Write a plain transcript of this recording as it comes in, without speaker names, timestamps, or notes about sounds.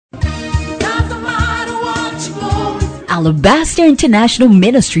Alabaster International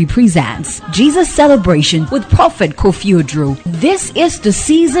Ministry presents Jesus Celebration with Prophet Kofi Oduro. This is the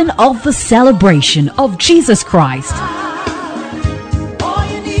season of the celebration of Jesus Christ. All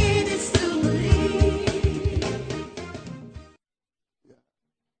you need is to believe.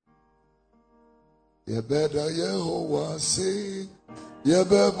 You better Yehovah say, you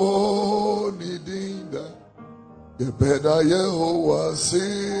better need. You better Yehovah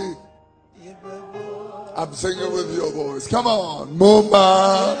say. I'm singing with your voice. Come on,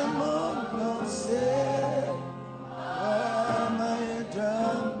 Mama.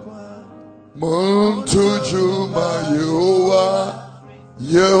 Muntu Juma Yehovah,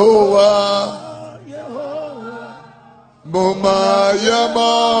 Yehovah, Mama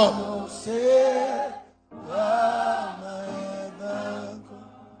Yama.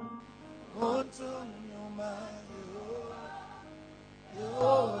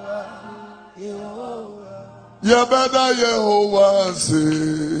 You better Yehovah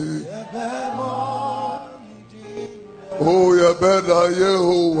say. Oh, you better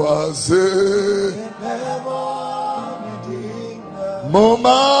Yehovah say.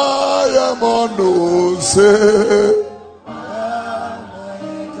 Mama Yamono say.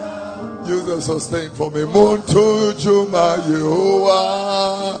 Use the sustain for me. Muntu Juma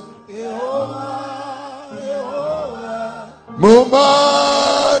Yehovah.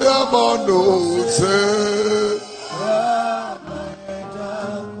 Mama Yamono say.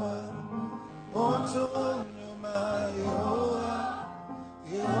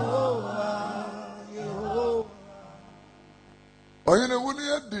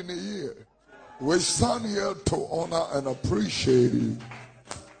 We stand here to honor and appreciate you.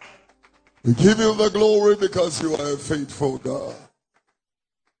 We give you the glory because you are a faithful God.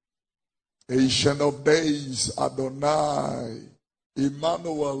 Ancient of days, Adonai,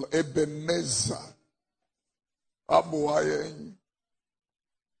 Emmanuel, Ebenezer, Abuayen.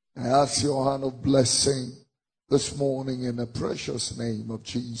 I ask your hand of blessing this morning in the precious name of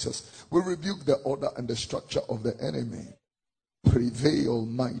Jesus. We rebuke the order and the structure of the enemy. Prevail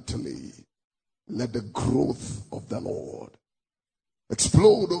mightily. Let the growth of the Lord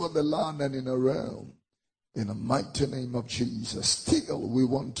explode over the land and in the realm. In the mighty name of Jesus. Still, we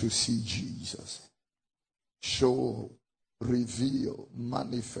want to see Jesus. Show, reveal,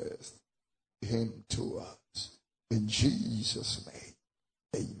 manifest him to us. In Jesus' name,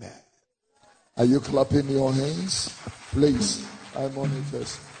 amen. Are you clapping your hands? Please, I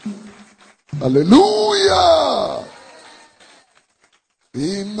manifest. Hallelujah!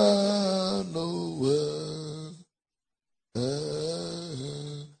 Emmanuel,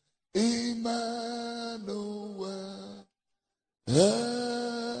 Emmanuel,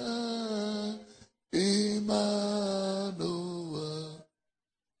 Emmanuel,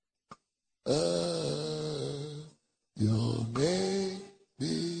 your name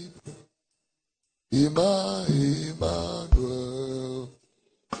be Emmanuel.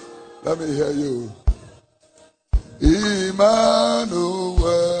 Let me hear you. Emmanuel,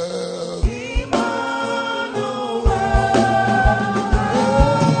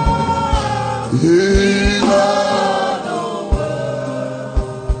 Emmanuel,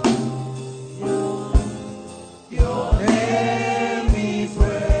 your name we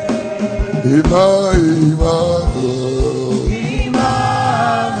praise. Emmanuel, Emmanuel,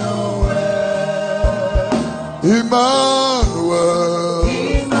 Emmanuel.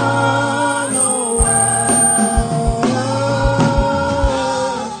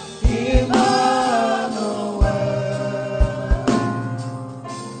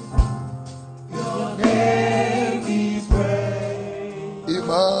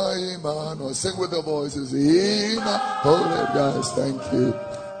 Sing with the voices. Hold it, guys. Thank you.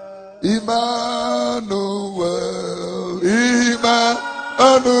 Emmanuel, Emmanuel,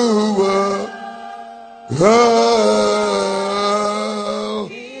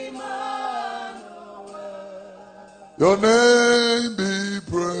 your name be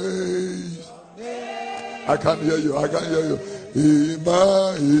praised. I can't hear you. I can't hear you.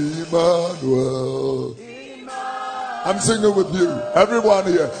 Emmanuel. I'm singing with you. Everyone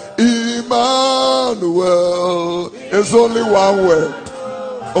here. Emmanuel is only one word.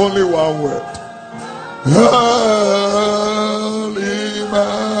 Only one word.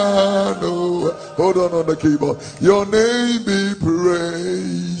 Emmanuel. Hold on the keyboard. Your name be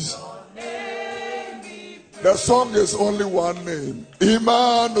praised. The song is only one name.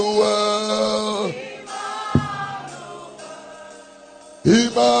 Emmanuel.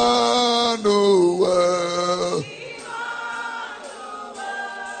 Emmanuel.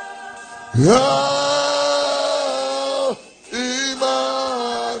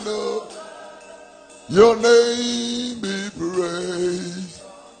 Emmanuel, your name be praised.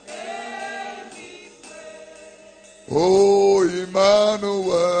 Oh,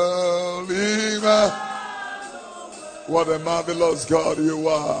 Emmanuel, what a marvelous God you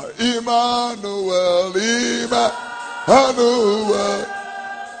are. Emmanuel, Emmanuel.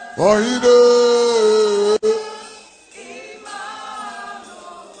 Oh, you know.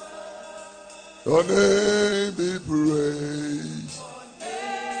 Your name be praised.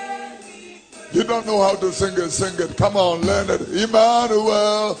 You don't know how to sing it, sing it. Come on, learn it.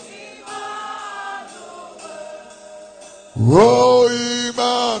 Emmanuel. Oh,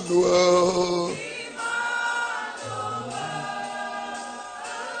 Emmanuel.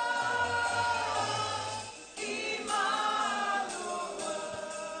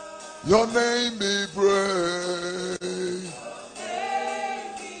 Your name be praised.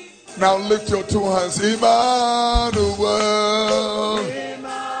 Now lift your two hands. Emmanuel.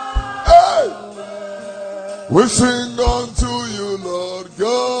 Hey! We sing unto you, Lord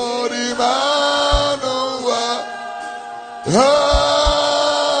God, Emmanuel. Holy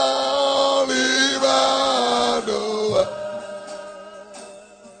Emmanuel.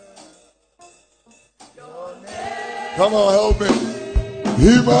 Come on, help me.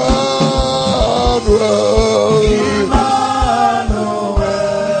 Emmanuel.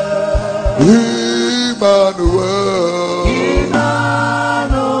 Emmanuel.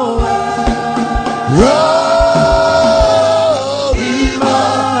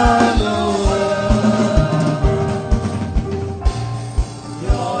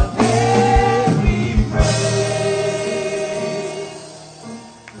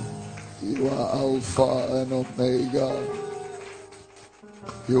 You are Alpha and Omega.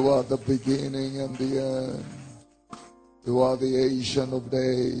 You are the beginning and the end. You are the Ancient of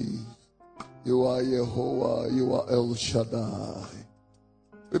Days. You are Jehovah. You are El Shaddai.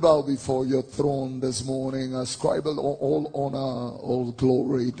 We bow before your throne this morning, ascribe all honor, all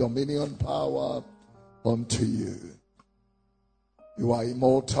glory, dominion, power unto you. You are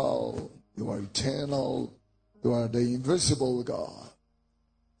immortal. You are eternal. You are the invisible God,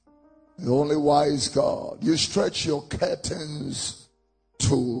 the only wise God. You stretch your curtains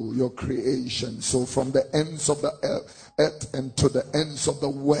to your creation. So from the ends of the earth and to the ends of the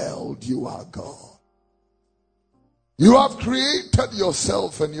world, you are God. You have created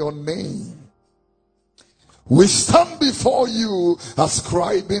yourself and your name. We stand before you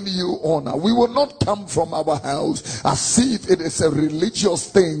ascribing you honor. We will not come from our house as if it is a religious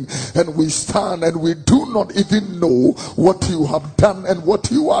thing, and we stand and we do not even know what you have done and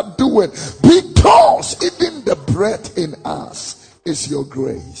what you are doing, because even the breath in us is your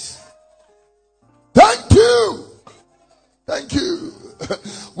grace. Thank you. Thank you.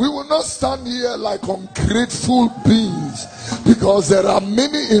 We will not stand here like ungrateful beings, because there are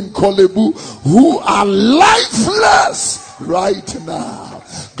many in Kolebu who are lifeless right now.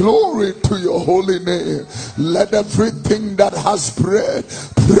 Glory to your holy name. Let everything that has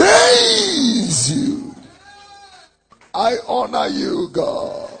breath praise you. I honor you,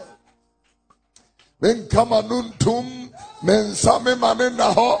 God. Mensame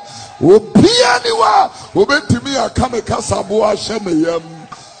manena ho obianiwa obetimi akame kasabo ahyeneyam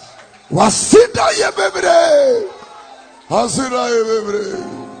wasida ye bebre hasira ye bebre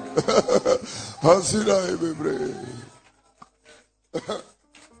hasira ye bebre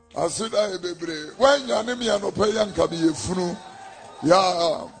hasira ye bebre wanya ne me anopa yanka be yefunu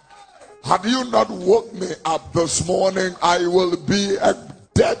yeah. Had you not woke me up this morning, I will be a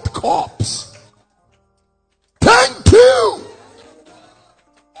dead corpse. Thank you.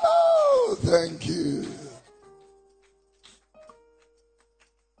 Oh, thank you.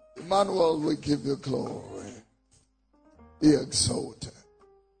 Emmanuel, we give you glory. Be exalted.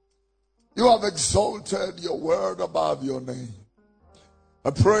 You have exalted your word above your name. I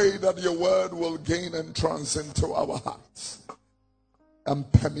pray that your word will gain entrance into our hearts and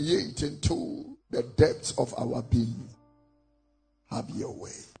permeate into the depths of our being. Have your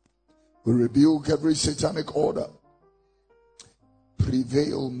way. We rebuke every satanic order.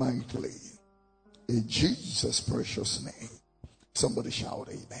 Prevail mightily. In Jesus' precious name. Somebody shout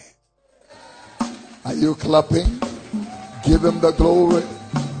amen. Are you clapping? Give him the glory.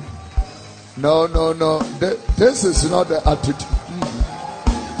 No. This is not the attitude.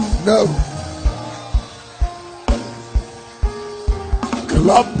 No.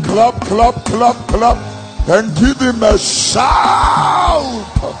 Clap. And give him a shout.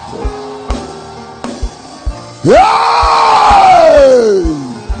 Yay!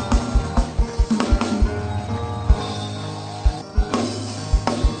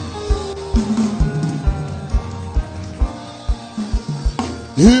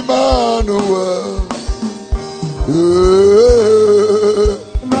 Emmanuel,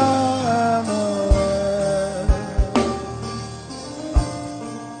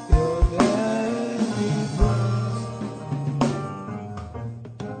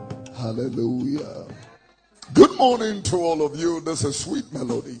 Hallelujah. Good morning to all of you. This is Sweet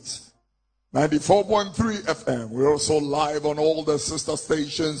Melodies, 94.3 FM. We're also live on all the sister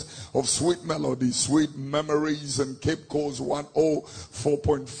stations of Sweet Melodies, Sweet Memories in Cape Coast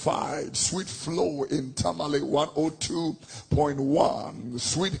 104.5, Sweet Flow in Tamale 102.1,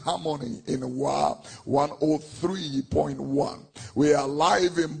 Sweet Harmony in Wa 103.1. We are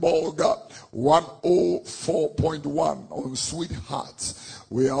live in Bolga 104.1 on Sweet Hearts.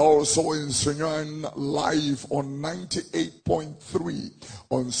 We are also in Sunyuan live on 98.3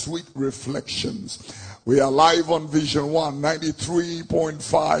 on Sweet Reflections. We are live on Vision 1,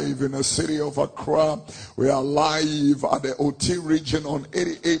 93.5 in the city of Accra. We are live at the OT region on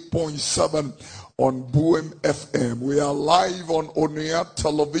 88.7 on Boom FM. We are live on Onia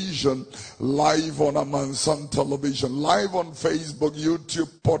Television, live on Amansan Television, live on Facebook,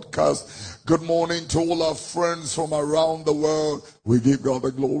 YouTube, podcast. Good morning to all our friends from around the world. We give God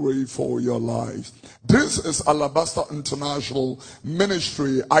the glory for your lives. This is Alabaster International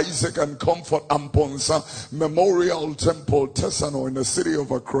Ministry, Isaac and Comfort Amponsa Memorial Temple, Tessano, in the city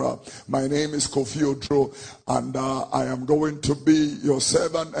of Accra. My name is Kofi Oduro, and I am going to be your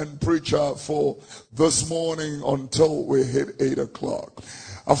servant and preacher for this morning until we hit 8 o'clock.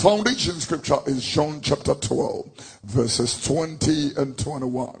 Our foundation scripture is John chapter 12, verses 20 and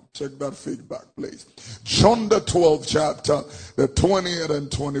 21. Check that feedback, please. John the 12th chapter, the 20th and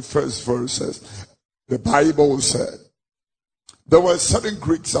 21st verses. The Bible said, there were certain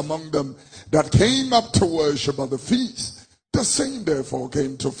Greeks among them that came up to worship at the feast. The same therefore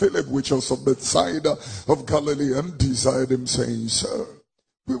came to Philip, which was of Bethsaida of Galilee, and desired him, saying, Sir,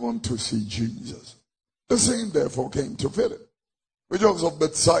 we want to see Jesus. The same therefore came to Philip, which was of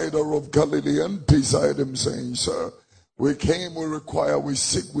Bethsaida of Galilee, and desired him, saying, Sir, we came, we require, we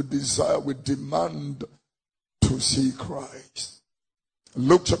seek, we desire, we demand to see Christ.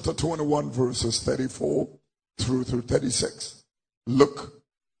 Luke chapter 21 verses 34 through 36. Luke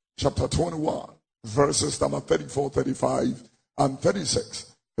chapter 21 verses number 34, 35 and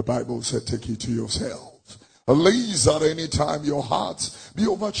 36. The Bible said, take it to yourselves. Lest at any time your hearts be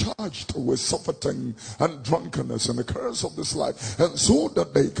overcharged with surfeiting and drunkenness and the curse of this life, and so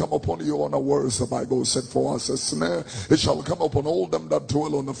that they come upon you unawares. The Bible said, for us a snare it shall come upon all them that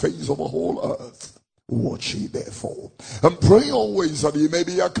dwell on the face of the whole earth. Watch ye therefore, and pray always that ye may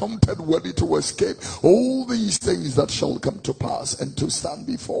be accounted worthy to escape all these things that shall come to pass, and to stand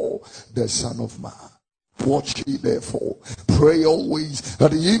before the Son of Man. Watch ye therefore, pray always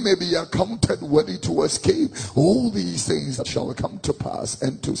that ye may be accounted worthy to escape all these things that shall come to pass,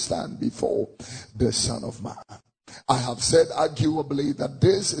 and to stand before the Son of Man. I have said arguably that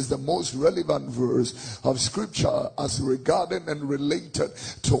this is the most relevant verse of scripture as regarding and related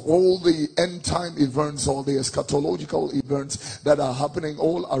to all the end time events, all the eschatological events that are happening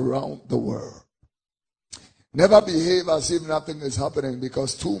all around the world. Never behave as if nothing is happening,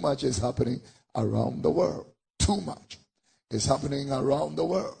 because too much is happening around the world. Too much is happening around the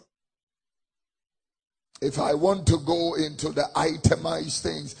world. If I want to go into the itemized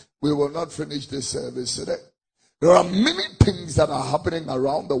things, we will not finish this service today. There are many things that are happening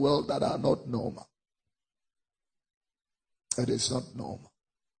around the world that are not normal. It is not normal.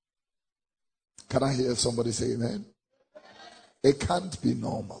 Can I hear somebody say amen? It can't be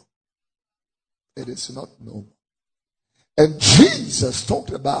normal. It is not normal. And Jesus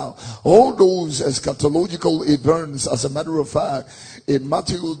talked about all those eschatological events. As a matter of fact, in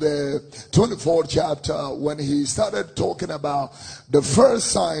Matthew the 24th chapter, when he started talking about the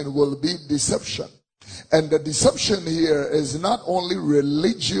first sign will be deception. And the deception here is not only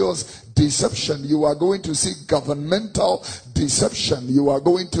religious deception. You are going to see governmental deception. You are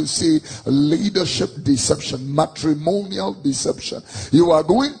going to see leadership deception, matrimonial deception. You are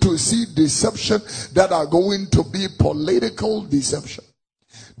going to see deception that are going to be political deception.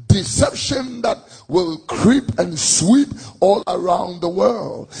 Deception that will creep and sweep all around the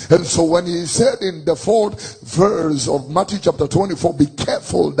world. And so when he said in the 4th verse of Matthew chapter 24, be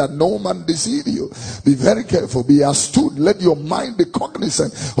careful that no man deceive you. Be very careful, be astute. Let your mind be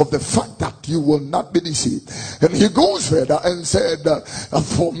cognizant of the fact that you will not be deceived. And he goes further and said,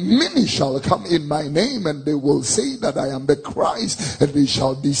 for many shall come in my name, and they will say that I am the Christ, and they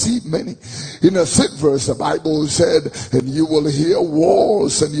shall deceive many. In the 6th verse, the Bible said, and you will hear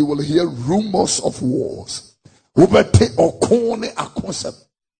wars, and you will hear rumors of wars. You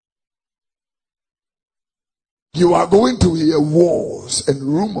are going to hear wars and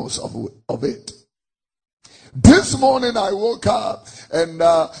rumors of it. This morning I woke up and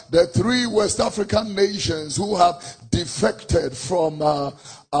the 3 West African nations who have defected from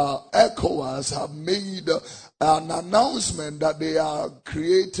ECOWAS have made an announcement that they are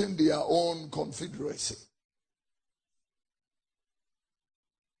creating their own confederacy.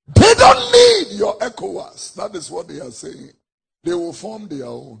 They don't need your ECOWAS. That is what they are saying. They will form their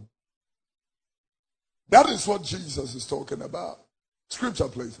own. That is what Jesus is talking about. Scripture,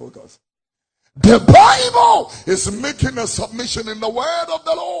 please focus. The Bible is making a submission in the word of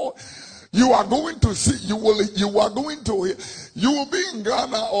the Lord. You are going to see, you will be in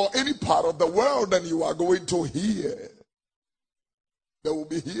Ghana or any part of the world and you are going to hear. There will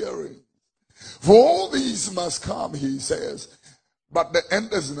be hearing. For all these must come, he says, but the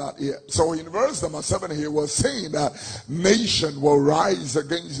end is not yet. So in verse number 7 he was saying that nation will rise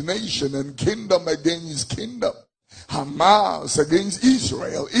against nation and kingdom against kingdom. Hamas against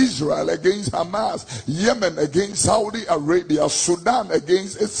Israel, Israel against Hamas, Yemen against Saudi Arabia, Sudan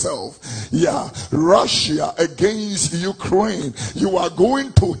against itself, Russia against Ukraine. You are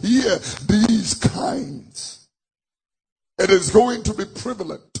going to hear these kinds. It is going to be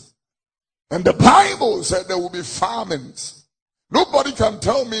prevalent. And the Bible said there will be famines. Nobody can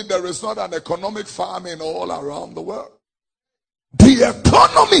tell me there is not an economic famine all around the world. The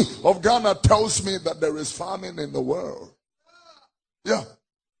economy of Ghana tells me that there is famine in the world. Yeah.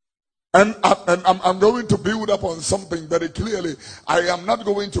 And I'm going to build up on something very clearly. I am not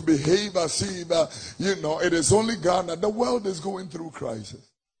going to behave as if, it is only Ghana. The world is going through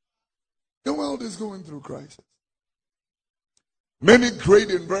crisis. The world is going through crisis. Many great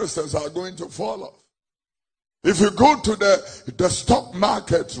investors are going to fall off. If you go to the stock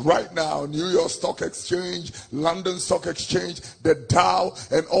market right now, New York Stock Exchange, London Stock Exchange, the Dow,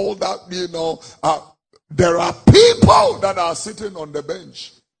 and all that, there are people that are sitting on the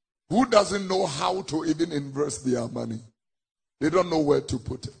bench who doesn't know how to even invest their money. They don't know where to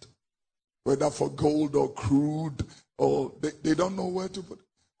put it. Whether for gold or crude, or they don't know where to put it.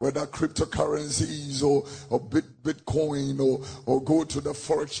 Whether cryptocurrencies or Bitcoin or go to the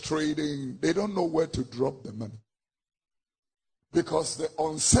forex trading, they don't know where to drop the money. Because the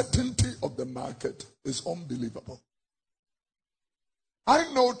uncertainty of the market is unbelievable.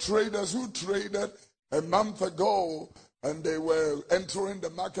 I know traders who traded a month ago and they were entering the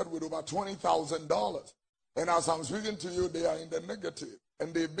market with over $20,000. And as I'm speaking to you, they are in the negative.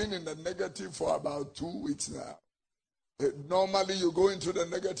 And they've been in the negative for about 2 weeks now. Normally you go into the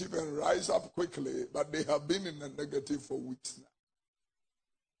negative and rise up quickly, but they have been in the negative for weeks now.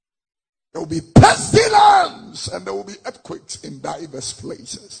 There will be pestilence and there will be earthquakes in diverse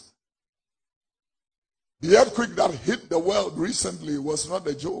places. The earthquake that hit the world recently was not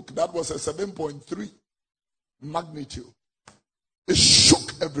a joke. That was a 7.3 magnitude. It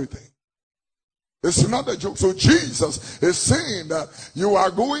shook everything. It's not a joke. So Jesus is saying that you are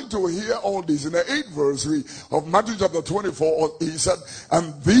going to hear all this. In the 8th verse of Matthew chapter 24, he said,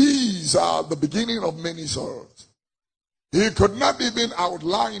 and these are the beginning of many sorrows. He could not even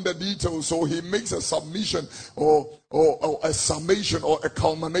outline the details, so he makes a submission or a summation or a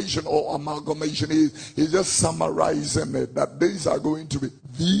culmination or amalgamation. He's just summarizing it, that these are going to be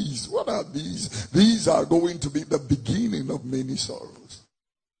these. What are these? These are going to be the beginning of many sorrows.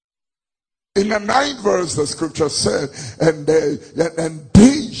 In the 9th verse, the scripture said, and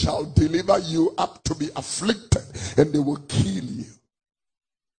they shall deliver you up to be afflicted, and they will kill you.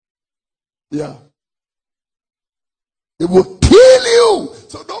 Yeah. They will kill you.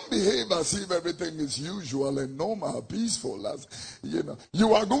 So don't behave as if everything is usual and normal, peaceful. As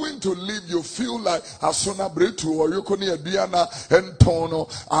you are going to live. You feel like Asuna Bretu or Yukoni Adiana and Tono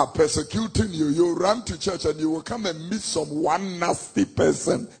are persecuting you. You run to church and you will come and meet one nasty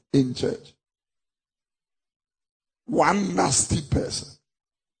person in church. One nasty person.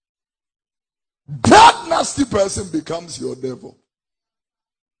 That nasty person becomes your devil.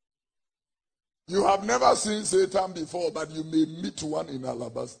 You have never seen Satan before, but you may meet one in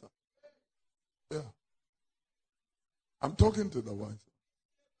Alabaster. Yeah. I'm talking to the wife.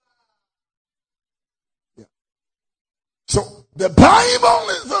 Yeah. So the Bible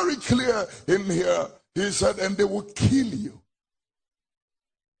is very clear in here. He said, and they will kill you.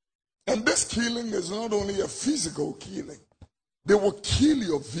 And this killing is not only a physical killing. They will kill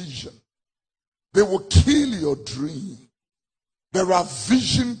your vision. They will kill your dream. There are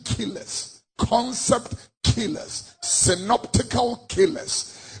vision killers, concept killers, synoptical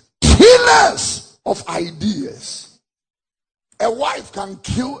killers, killers of ideas. A wife can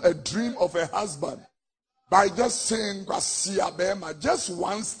kill a dream of a husband by just saying, just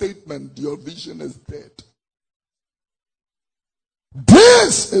one statement, your vision is dead.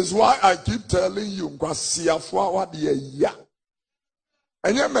 This is why I keep telling you,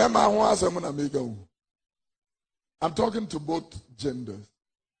 I'm talking to both genders.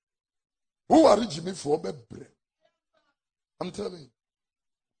 Who are Jimmy for bebre? I'm telling you.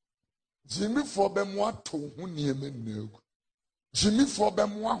 Jimmy for them what to who near me. Jimmy for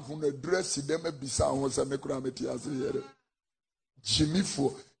them one who address them a bisa was a necramity as here. Jimmy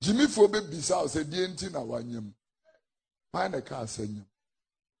for baby bisa said the entina one. Find a car saying.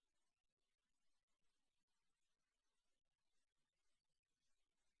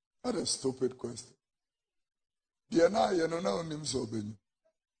 What a stupid question. The na you know him so ben.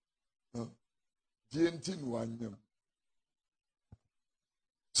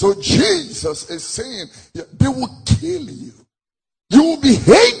 So Jesus is saying they will kill you. You will be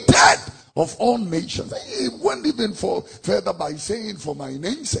hated of all nations. He went even further by saying, for my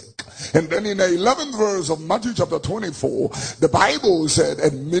name's sake. And then in the 11th verse of Matthew chapter 24, the Bible said,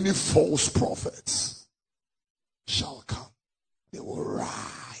 and many false prophets shall come. They will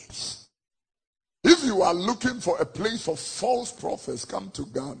rise. If you are looking for a place for false prophets, come to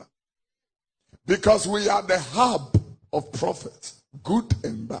Ghana. Because we are the hub of prophets, good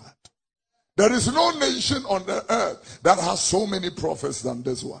and bad. There is no nation on the earth that has so many prophets than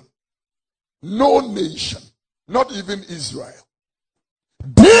this one. No nation, not even Israel.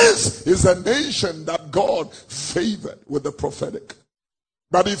 This is a nation that God favored with the prophetic.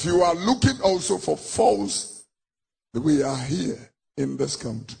 But if you are looking also for false, we are here in this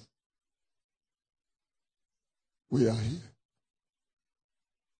country. We are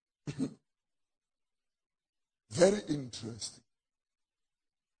here. Very interesting.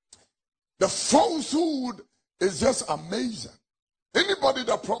 The falsehood is just amazing. Anybody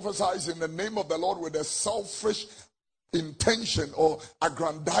that prophesies in the name of the Lord with a selfish intention or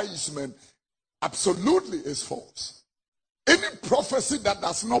aggrandizement absolutely is false. Any prophecy that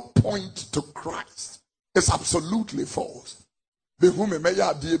does not point to Christ is absolutely false. Behume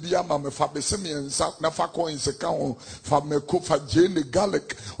meya diebia ma me fa besemiensa na fa coins account fa me ko fa jene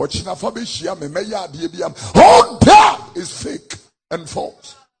garlic or china fa be shia me meya diebia. All that is fake and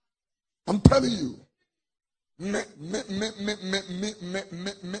false. I'm telling you. Me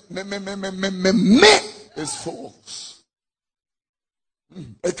is false.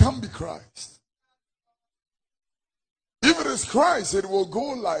 It can't be Christ. If it is Christ, it will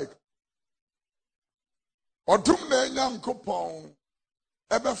go like Odum na Nyankopon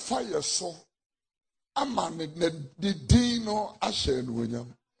ebe fire so amane ne dino ashe no.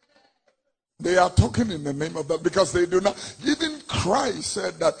 They are talking in the name of that because they do not. Even Christ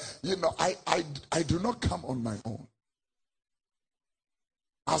said that, I do not come on my own.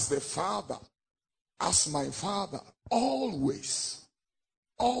 As the Father, as my Father, always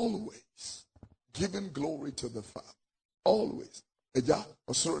giving glory to the Father. Always. Eja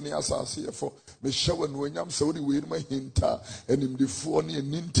osoro ni asase for me show no nyam se wodi we ma hinta enimdifo ne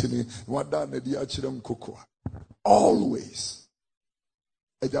nintini wada na di akire nkokoa. Always.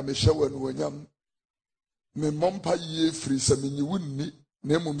 Eja me show no nyam me mompa ye free se me nyi wunni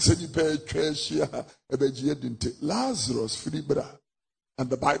na mum se nipa atwa ahia ebegie dinte Lazarus free bra. And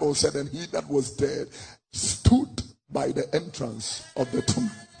the Bible said, and he that was dead stood by the entrance of the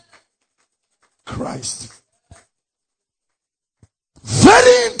tomb. Christ.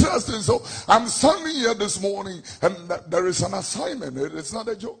 Very interesting. So I'm standing here this morning and there is an assignment. It's not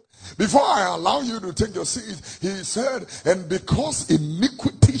a joke. Before I allow you to take your seat, he said, and because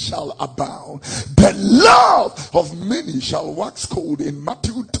iniquity shall abound, the love of many shall wax cold in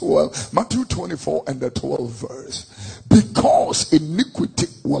Matthew 24 and the 12th verse. Because iniquity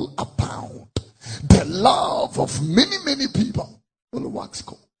will abound, the love of many people will wax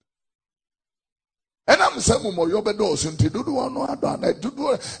cold. And I'm saying, Moyobedos, and Tidudu, no, I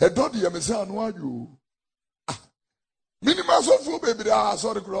do a doddy, I'm saying, why you? Minimas of baby, I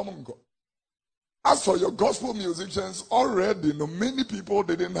saw the Gromongo. As for your gospel musicians, already, many people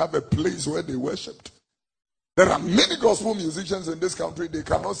they didn't have a place where they worshipped. There are many gospel musicians in this country, they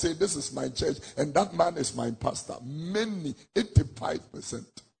cannot say, this is my church, and that man is my pastor. Many, 85%.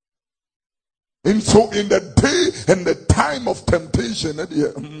 And so in the day and the time of temptation,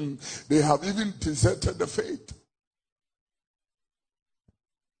 they have even deserted the faith.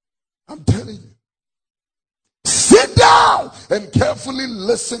 I'm telling you. Sit down and carefully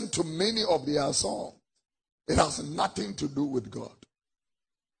listen to many of their songs. It has nothing to do with God.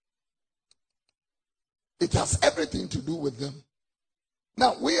 It has everything to do with them.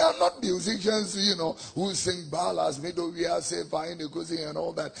 Now, we are not musicians, who sing ballads, middle we are say fine, and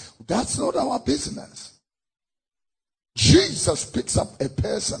all that. That's not our business. Jesus picks up a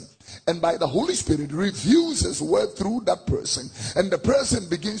person and by the Holy Spirit reveals his word through that person, and the person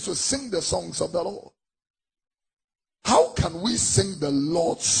begins to sing the songs of the Lord. How can we sing the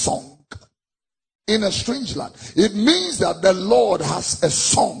Lord's song in a strange land? It means that the Lord has a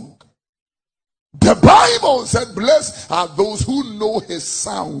song. The Bible said, blessed are those who know his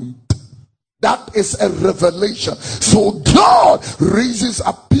sound. That is a revelation. So God raises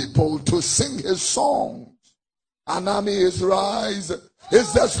up people to sing his songs. Anani is rising.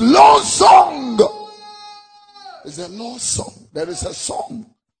 It's the Lord's song. It's the Lord's song. There is a song.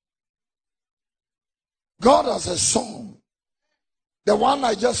 God has a song. The one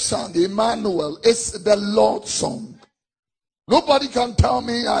I just sang, Emmanuel, is the Lord's song. Nobody can tell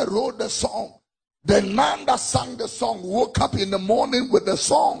me I wrote the song. The man that sang the song woke up in the morning with the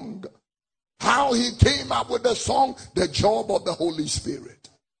song. How he came up with the song, the job of the Holy Spirit.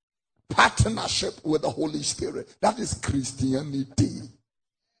 Partnership with the Holy Spirit. That is Christianity.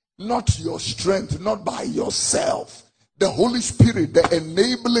 Not your strength, not by yourself. The Holy Spirit, the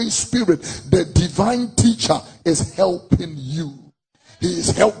enabling spirit, the divine teacher is helping you. He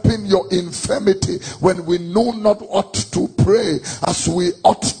is helping your infirmity when we know not what to pray as we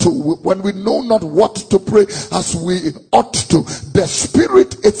ought to. When we know not what to pray as we ought to. The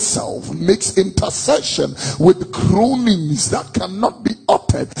Spirit itself makes intercession with groanings that cannot be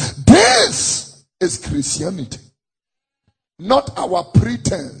uttered. This is Christianity. Not our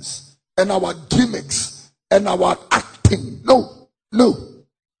pretense and our gimmicks and our acting. No.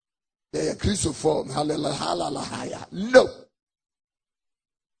 They are Christopher. Hallelujah.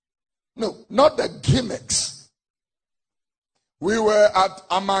 No, not the gimmicks. We were at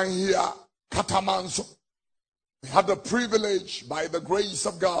Amahia, Katamanso. We had the privilege, by the grace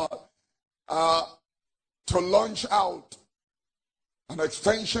of God, to launch out an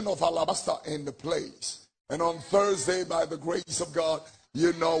extension of Alabaster in the place. And on Thursday, by the grace of God, we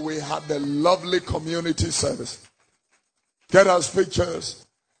had the lovely community service. Get us pictures.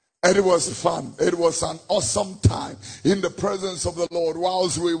 And it was fun. It was an awesome time in the presence of the Lord.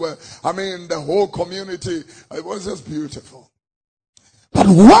 Whilst we were, the whole community, it was just beautiful. But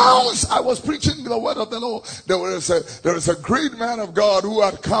whilst I was preaching the word of the Lord, there is a great man of God who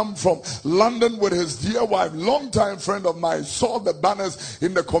had come from London with his dear wife, longtime friend of mine, saw the banners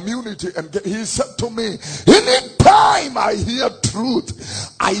in the community, and he said to me, anytime I hear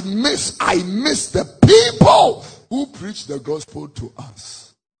truth, I miss the people who preach the gospel to us.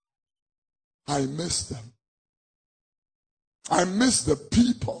 I miss them. I miss the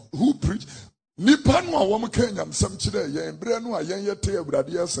people who preach. Nipa no a wo mkanyam sam kire yen bre no a yen yete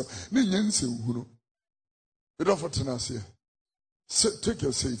awurade asem ne nyense hunu. It of tenase. Take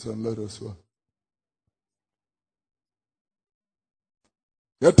your seat and let us go.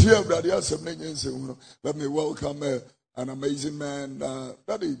 Yete awurade asem ne nyense hunu. Let me welcome an amazing man.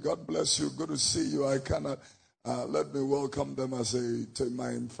 Daddy, God bless you. Good to see you. I cannot let me welcome them as to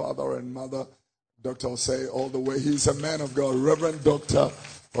my father and mother, Dr. Osei, all the way. He's a man of God, Reverend Dr.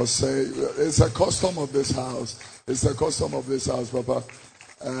 Osei. It's a custom of this house. It's a custom of this house, Papa.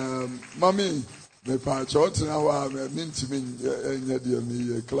 Mommy, me patch now.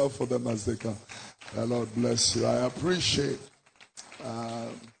 Clap for them as they come. The Lord bless you. I appreciate.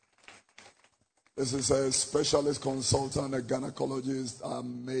 This is a specialist consultant, a gynecologist,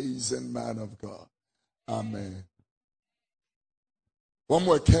 amazing man of God. Amen. One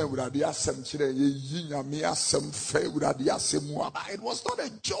more came with it was not a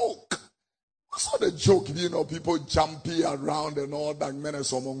joke. It's not a joke, people jumping around and all that.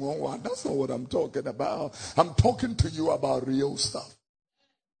 That's not what I'm talking about. I'm talking to you about real stuff.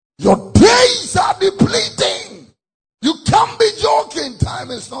 Your days are depleting. You can't be joking.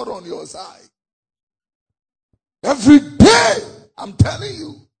 Time is not on your side. Every day, I'm telling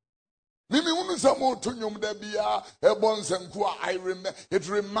you. It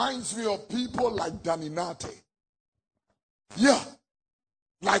reminds me of people like Daninate. Yeah.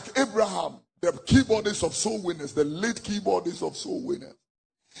 Like Abraham, the keyboardist of soul winners, the late keyboardist of soul winners.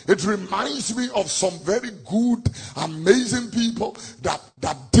 It reminds me of some very good, amazing people that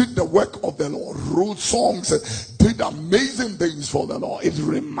did the work of the Lord, wrote songs, and did amazing things for the Lord. It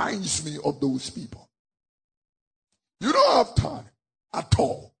reminds me of those people. You don't have time at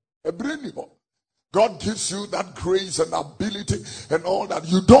all. God gives you that grace and ability and all that.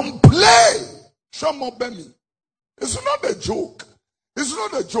 You don't play. It's not a joke. It's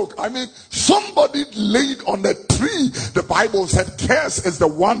not a joke. Somebody laid on a tree. The Bible said, curse is the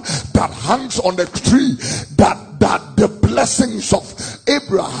one that hangs on the tree. That the blessings of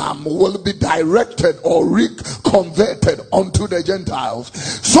Abraham will be directed or reconverted onto the Gentiles.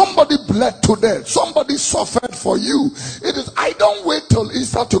 Somebody bled to death. Somebody suffered for you. It is, I don't wait till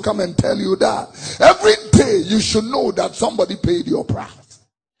Easter to come and tell you that. Every day you should know that somebody paid your price.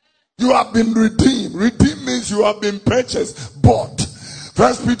 You have been redeemed. Redeemed means you have been purchased, bought.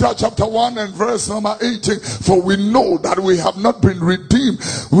 First Peter chapter 1 and verse number 18. For we know that we have not been redeemed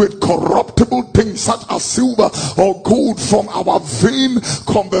with corruptible things such as silver or gold from our vain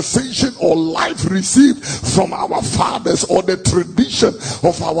conversation or life received from our fathers or the tradition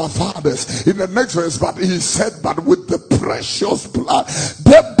of our fathers. In the next verse, but he said, but with the precious blood.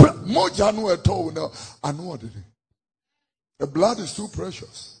 The blood is too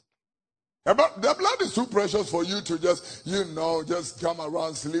precious. The blood is too precious for you to just, just come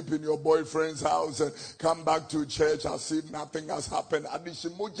around, sleep in your boyfriend's house and come back to church as if nothing has happened.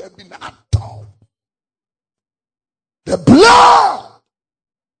 The blood!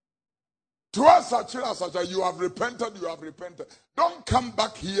 To us, such a you have repented, you have repented. Don't come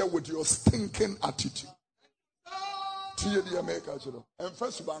back here with your stinking attitude. And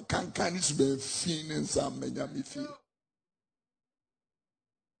first of all,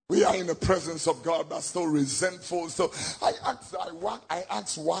 we are in the presence of God, but still resentful. So I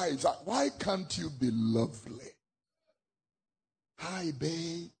ask wives, why can't you be lovely? Hi,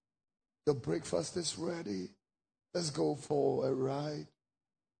 babe. The breakfast is ready. Let's go for a ride.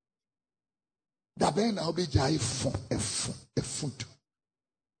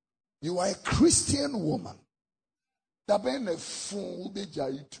 You are a Christian woman.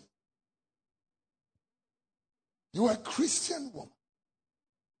 You are a Christian woman.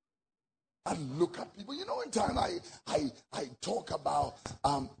 And look at people. In time I talk about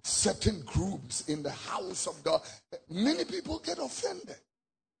certain groups in the house of God. Many people get offended.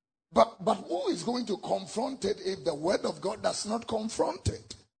 But who is going to confront it if the word of God does not confront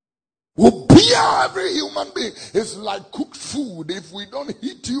it? Every human being is like cooked food. If we don't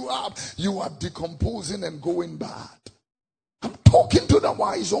heat you up, you are decomposing and going bad. I'm talking to the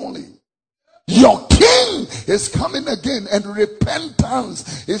wise only. Your king is coming again, and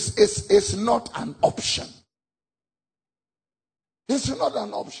repentance is not an option. It's not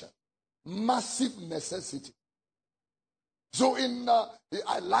an option. Massive necessity. So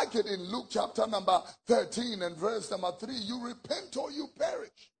I like it in Luke chapter number 13 and verse number 3. You repent or you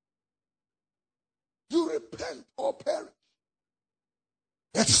perish. You repent or perish.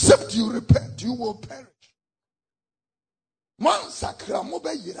 Except you repent, you will perish.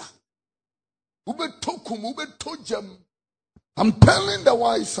 I'm telling the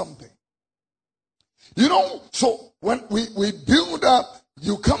wise something. So when we build up,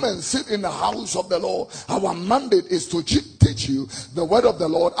 you come and sit in the house of the Lord. Our mandate is to teach you the word of the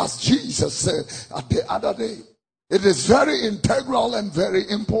Lord, as Jesus said the other day. It is very integral and very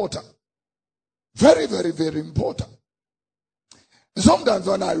important. Very, very, very important. Sometimes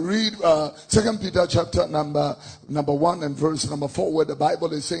when I read 2 Peter chapter number 1 and verse number 4, where the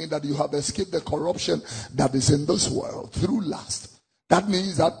Bible is saying that you have escaped the corruption that is in this world through lust. That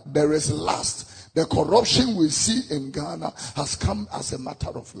means that there is lust. The corruption we see in Ghana has come as a matter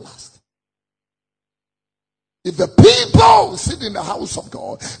of lust. If the people sit in the house of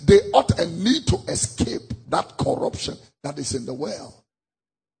God, they ought and need to escape that corruption that is in the world.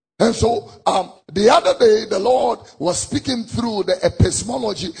 And so the other day the Lord was speaking through the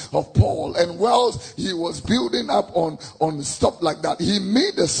epistemology of Paul, and whilst he was building up on stuff like that, he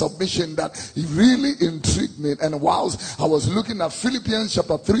made a submission that really intrigued me. And whilst I was looking at Philippians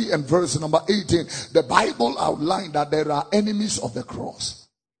chapter 3 and verse number 18, the Bible outlined that there are enemies of the cross.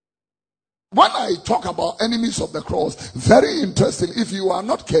 When I talk about enemies of the cross, very interesting, if you are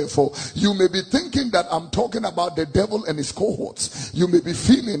not careful, you may be thinking that I'm talking about the devil and his cohorts. You may be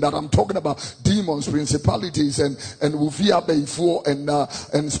feeling that I'm talking about demons, principalities, and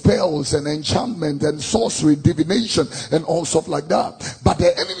spells and enchantment and sorcery, divination, and all stuff like that. But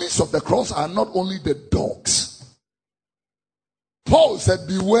the enemies of the cross are not only the dogs. Paul said,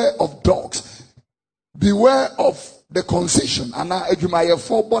 beware of dogs. Beware of the concision. And that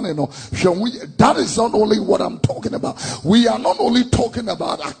is not only what I'm talking about. We are not only talking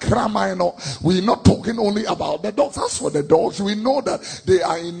about akrama, we're not talking only about the dogs. As for the dogs, we know that they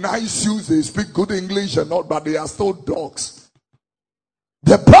are in nice shoes, they speak good English and all, but they are still dogs.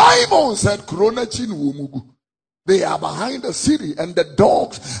 The Bible said they are behind the city, and the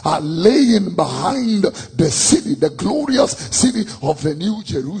dogs are laying behind the city, the glorious city of the New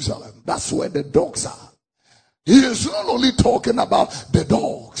Jerusalem. That's where the dogs are. He is not only talking about the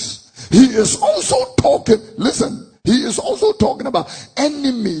dogs. He is also talking, listen, He is also talking about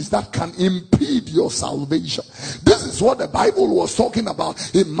enemies that can impede your salvation. This is what the Bible was talking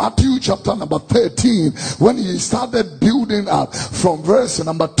about in Matthew chapter number 13. When he started building up from verse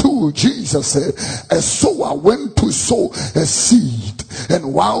number 2, Jesus said, a sower went to sow a seed.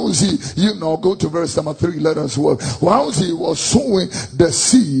 And whilst he, go to verse number 3, let us work. Whilst he was sowing the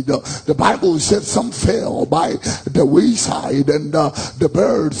seed, the Bible said some fell by the wayside, and the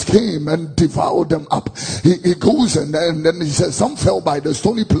birds came and devoured them up. He goes and then he says some fell by the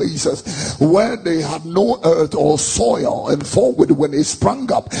stony places where they had no earth or soil, and forward when it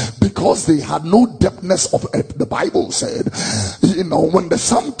sprang up, because they had no depthness of earth. The Bible said, when the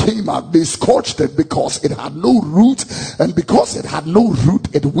sun came out, they scorched it because it had no root, and because it had no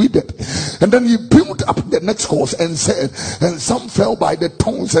root, it withered. And then he built up the next course and said, and some fell by the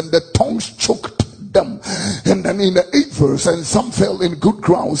tongues, and the tongues choked them. And then in the 8th verse, and some fell in good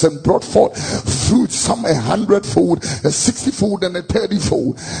grounds and brought forth fruit, some 100-fold, a 60-fold, and a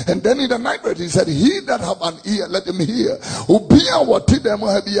 30-fold. And then in the 9th verse he said, he that have an ear, let him hear.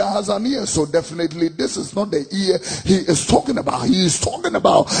 Has an ear. So definitely this is not the ear he is talking about. He is talking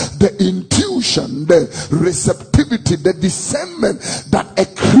about the intuition, the receptivity, the discernment that a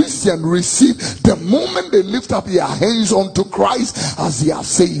Christian receives the moment they lift up their hands unto Christ as their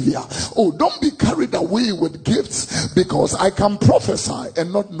Savior. Oh, don't be carried away with gifts, because I can prophesy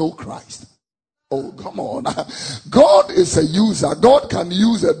and not know Christ. Oh, come on. God is a user. God can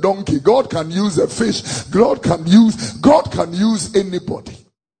use a donkey. God can use a fish. God can use anybody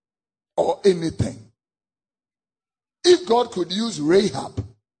or anything. If God could use Rahab,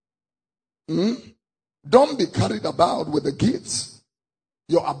 don't be carried about with the gifts,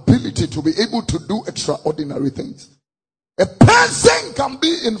 your ability to be able to do extraordinary things. A person can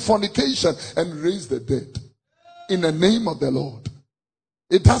be in fornication and raise the dead in the name of the Lord.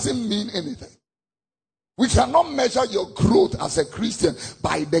 It doesn't mean anything. We cannot measure your growth as a Christian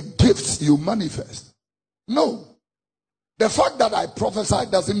by the gifts you manifest. No. The fact that I prophesy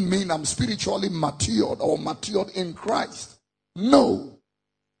doesn't mean I'm spiritually matured or matured in Christ. No.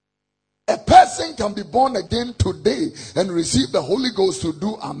 A person can be born again today and receive the Holy Ghost to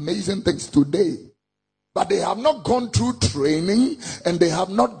do amazing things today. But they have not gone through training, and they have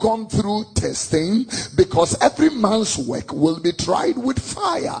not gone through testing, because every man's work will be tried with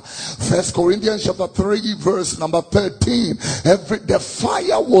fire. 1 Corinthians chapter 3 verse number 13. The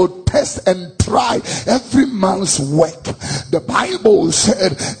fire will test and try every man's work. The Bible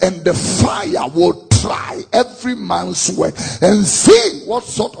said, and the fire will try every man's work and see what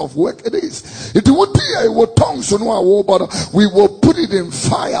sort of work it is. It would be a tongue, so no, but we will put it in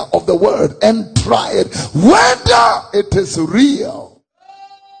fire of the word and try it whether it is real.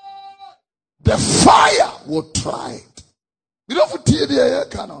 The fire will try it. You don't put the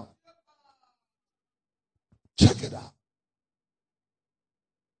cannot. Check it out.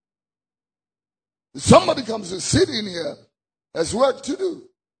 Somebody comes to sit in here, has work to do.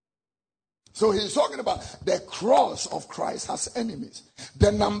 So he's talking about the cross of Christ has enemies.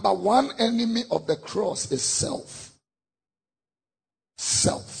 The number one enemy of the cross is self.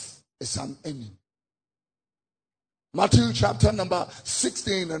 Self is an enemy. Matthew chapter number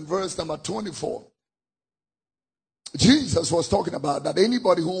 16 and verse number 24. Jesus was talking about that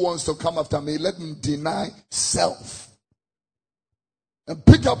anybody who wants to come after me, let him deny self. And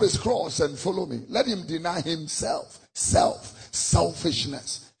pick up his cross and follow me. Let him deny himself.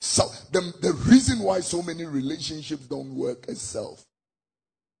 Selfishness. So the reason why so many relationships don't work is self.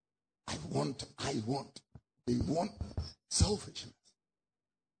 I want. They want selfishness.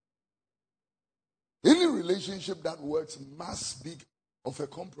 Any relationship that works must be of a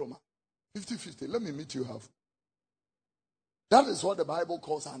compromise. 50-50. Let me meet you half. That is what the Bible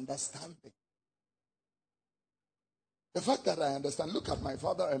calls understanding. The fact that I understand, look at my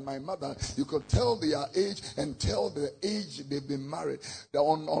father and my mother, you could tell their age and tell the age they've been married.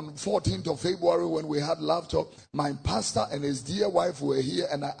 On 14th of February when we had Love Talk, my pastor and his dear wife were here,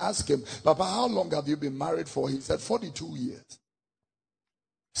 and I asked him, Papa, how long have you been married for? He said 42 years.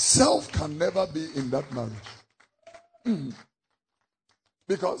 Self can never be in that marriage.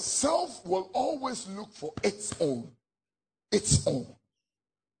 Because self will always look for its own. Its own.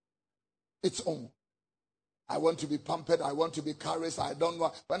 Its own. I want to be pampered. I want to be caressed. I don't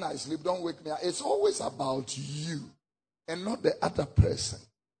want, when I sleep, don't wake me up. It's always about you and not the other person.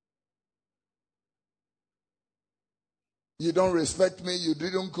 You don't respect me. You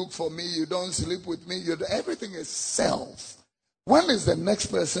didn't cook for me. You don't sleep with me. Everything is self. When is the next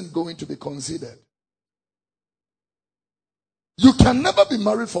person going to be considered? You can never be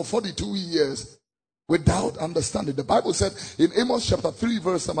married for 42 years without understanding. The Bible said in Amos chapter 3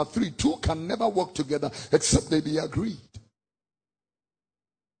 verse number 3, two can never work together except they be agreed.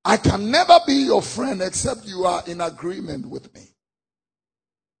 I can never be your friend except you are in agreement with me.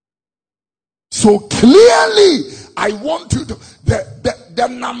 So clearly, I want you to, the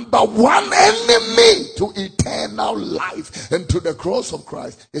number one enemy to eternal life and to the cross of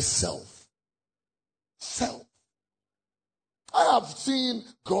Christ is self. Self. I have seen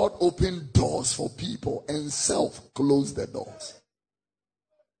God open doors for people and self close the doors.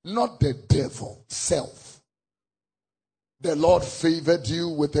 Not the devil, self. The Lord favored you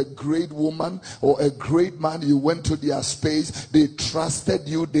with a great woman or a great man. You went to their space. They trusted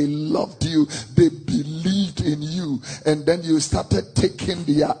you. They loved you. They believed in you. And then you started taking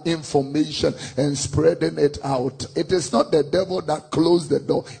their information and spreading it out. It is not the devil that closed the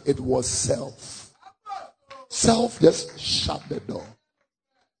door. It was self. Self just shut the door.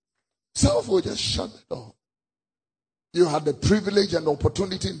 Self will just shut the door. You had the privilege and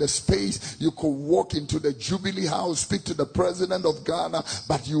opportunity in the space. You could walk into the Jubilee House, speak to the president of Ghana,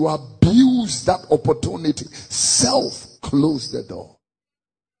 but you abused that opportunity. Self closed the door.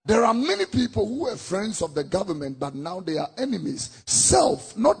 There are many people who were friends of the government, but now they are enemies.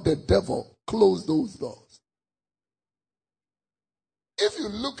 Self, not the devil, closed those doors. If you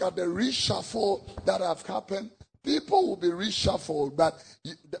look at the reshuffle that have happened, people will be reshuffled, but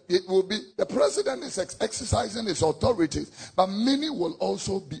it will be, the president is exercising his authority, but many will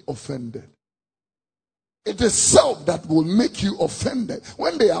also be offended. It is self that will make you offended.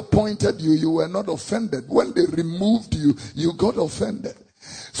 When they appointed you, you were not offended. When they removed you, you got offended.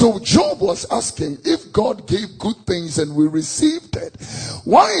 So Job was asking, if God gave good things and we received it,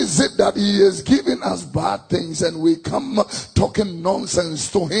 why is it that he is giving us bad things and we come talking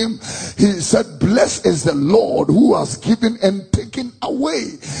nonsense to him? He said, blessed is the Lord who has given and taken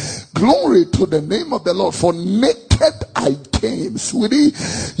away. Glory to the name of the Lord. For naked I came. Sweetie,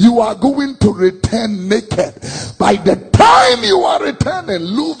 you are going to return naked. By the time you are returning,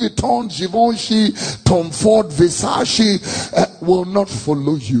 Louis Vuitton, Givenchy, Tom Ford, Versace will not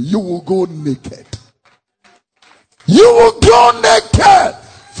follow you. You will go naked. You will go naked.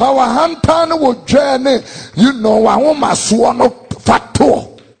 For our hand will journey. You know, I want my swan factor.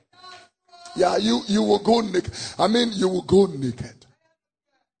 Yeah, you will go naked. I mean, you will go naked.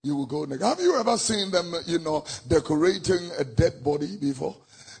 You will go naked. Have you ever seen them, decorating a dead body before?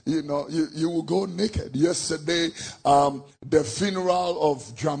 You will go naked. Yesterday, the funeral of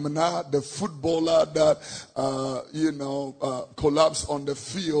Dramana, the footballer that, collapsed on the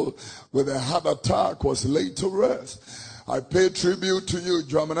field with a heart attack, was laid to rest. I pay tribute to you,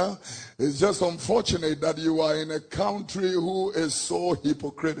 Dramana. It's just unfortunate that you are in a country who is so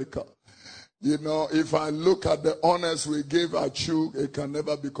hypocritical. If I look at the honors we gave Achuk, it can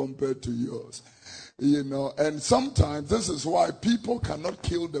never be compared to yours. And sometimes this is why people cannot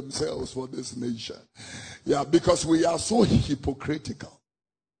kill themselves for this nation. Yeah, because we are so hypocritical.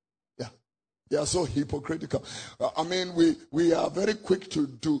 Yeah, we are so hypocritical. I mean, we are very quick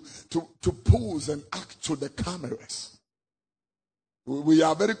to pose and act to the cameras. We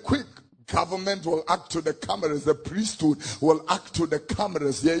are very quick. Government will act to the cameras. The priesthood will act to the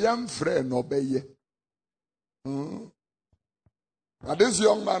cameras. Your young friend obey. Now this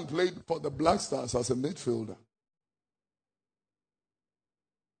young man played for the Black Stars as a midfielder.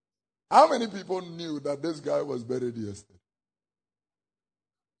 How many people knew that this guy was buried yesterday?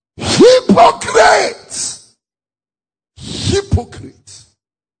 Hypocrites! Hypocrites.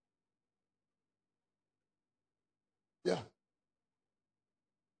 Yeah.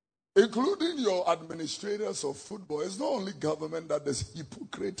 Including your administrators of football. It's not only government that is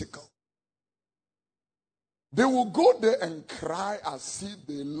hypocritical. They will go there and cry as if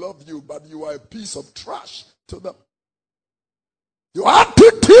they love you, but you are a piece of trash to them. Your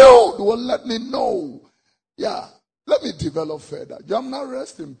attitude will let me know. Yeah, let me develop further. I'm not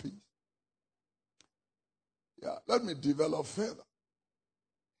rest in peace. Yeah, let me develop further.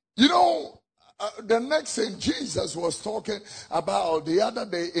 The next thing Jesus was talking about the other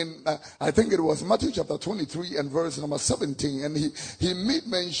day in, I think it was Matthew chapter 23 and verse number 17. And he made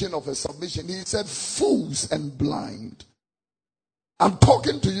mention of a submission. He said, fools and blind. I'm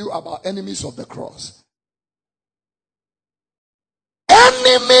talking to you about enemies of the cross.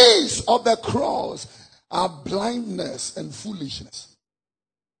 Enemies of the cross are blindness and foolishness.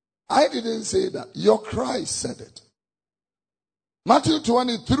 I didn't say that. Your Christ said it. Matthew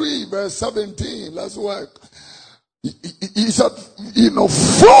 23 verse 17. Let's work. He said,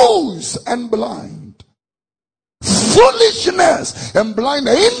 fools and blind. Foolishness and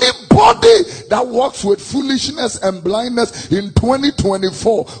blindness. Anybody that walks with foolishness and blindness in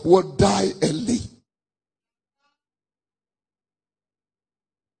 2024 will die early.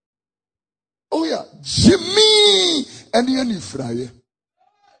 Jimmy and Yanifraye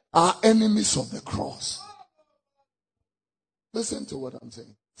are enemies of the cross. Listen to what I'm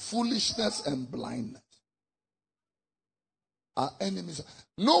saying. Foolishness and blindness are enemies.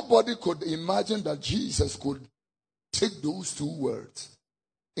 Nobody could imagine that Jesus could take those two words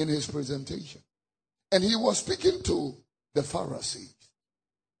in his presentation. And he was speaking to the Pharisees.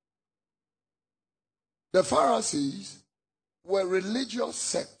 The Pharisees were religious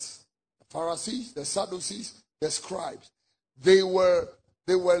sects. The Pharisees, the Sadducees, the scribes. They were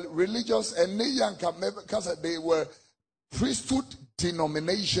religious, and they were priesthood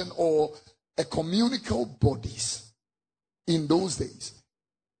denomination or ecumenical bodies in those days.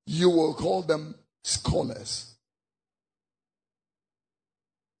 You will call them scholars.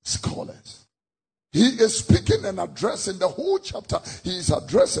 Scholars. He is speaking and addressing the whole chapter. He is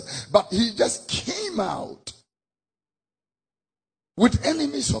addressing, but he just came out with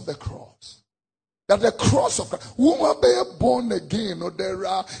enemies of the cross. That the cross of Christ, who are born again, or there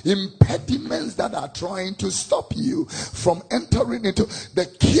are impediments that are trying to stop you from entering into the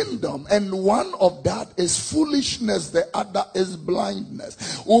kingdom, and one of that is foolishness, the other is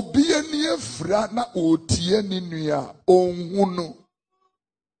blindness.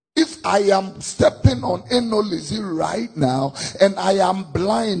 If I am stepping on Enolizi right now and I am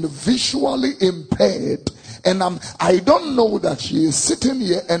blind, visually impaired, and I don't know that she is sitting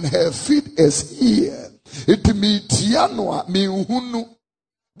here and her feet is here. It me tianoa me hunu.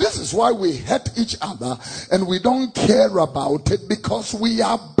 This is why we hate each other and we don't care about it, because we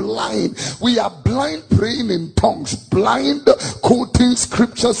are blind. We are blind praying in tongues, blind quoting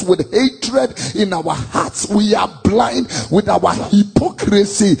scriptures with hatred in our hearts. We are blind with our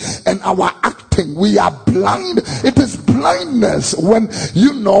hypocrisy and our acting. We are blind. It is blindness when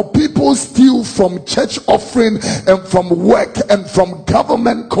people steal from church offering and from work and from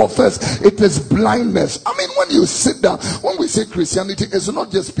government coffers. It is blindness. I mean, when you sit down, when we say Christianity, it's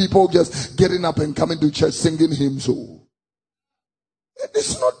not just people just getting up and coming to church singing hymns. That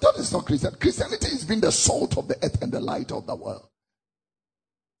is not Christianity. Christianity has been the salt of the earth and the light of the world.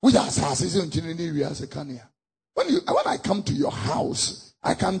 When I come to your house,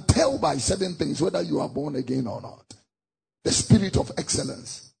 I can tell by certain things whether you are born again or not. The spirit of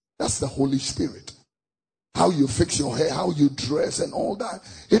excellence, that's the Holy Spirit. How you fix your hair, how you dress and all that.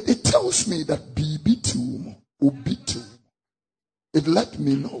 It tells me that BB2, OB2. It let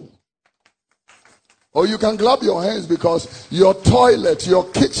me know. Or you can clap your hands because your toilet, your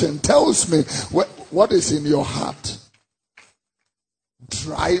kitchen tells me what is in your heart.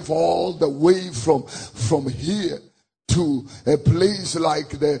 Drive all the way from here to a place like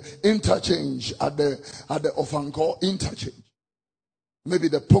the interchange at the Ofanko interchange. Maybe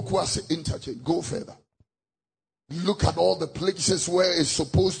the Pokwase interchange. Go further. Look at all the places where it's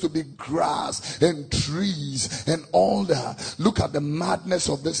supposed to be grass and trees and all that. Look at the madness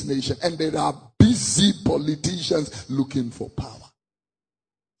of this nation. And there are busy politicians looking for power.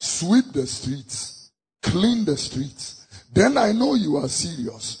 Sweep the streets. Clean the streets. Then I know you are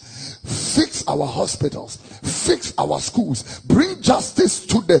serious. Fix our hospitals. Fix our schools. Bring justice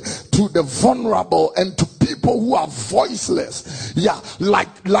to the vulnerable and to people who are voiceless. Yeah,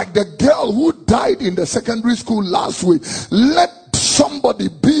 like the girl who died in the secondary school last week. Let somebody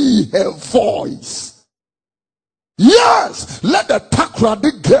be her voice. Yes, let the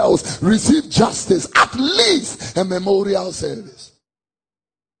Takrady girls receive justice, at least a memorial service.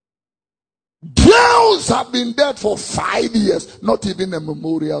 Girls have been dead for 5 years, not even a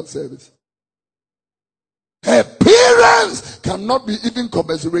memorial service. Her parents cannot be even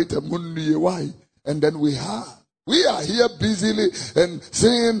commiserated. Why? And then we are here busily and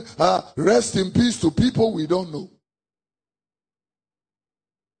saying rest in peace to people we don't know.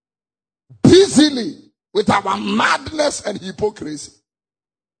 Busily with our madness and hypocrisy.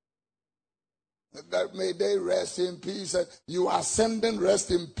 That may they rest in peace. You are sending rest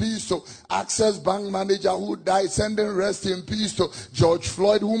in peace to Access Bank manager who died, sending rest in peace to George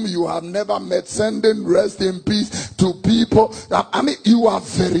Floyd, whom you have never met, sending rest in peace to people. I mean, you are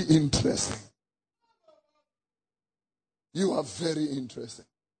very interesting. You are very interesting.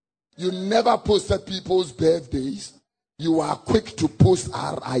 You never posted people's birthdays. You are quick to post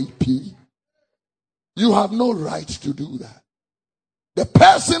RIP. You have no right to do that. The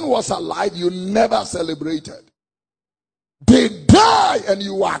person was alive, you never celebrated. They die and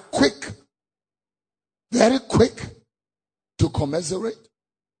you are quick, very quick to commiserate.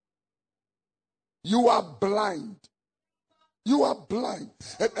 You are blind. You are blind.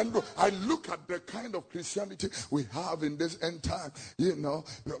 And I look at the kind of Christianity we have in this end time.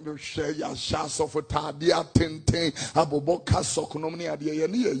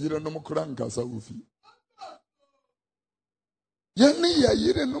 Yeni ya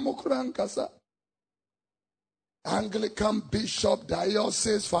yire no mokura nkasa. Anglican bishop,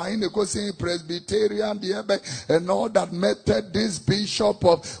 diocese, fine, Presbyterian, and all that Methodist bishop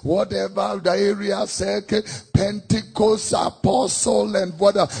of whatever the area circle, Pentecost apostle, and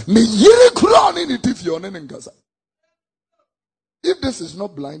whatever. If this is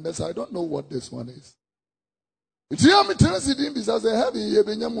not blindness, I don't know what this one is.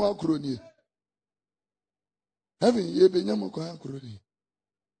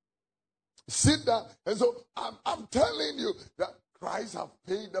 Sit down. And so I'm telling you that Christ have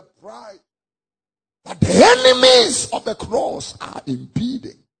paid the price. But the enemies of the cross are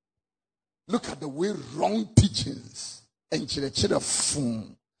impeding. Look at the way wrong teachings and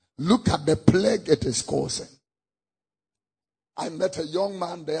look at the plague it is causing. I met a young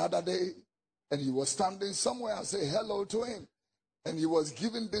man the other day, and he was standing somewhere. I said hello to him, and he was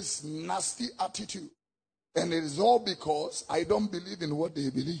giving this nasty attitude. And it is all because I don't believe in what they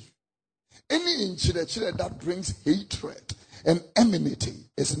believe. Any inchire that brings hatred and enmity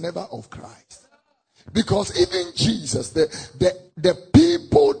is never of Christ. Because even Jesus, the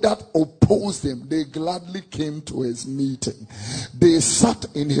people that opposed him, they gladly came to his meeting. They sat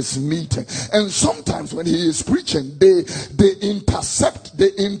in his meeting. And sometimes when he is preaching, they intercept,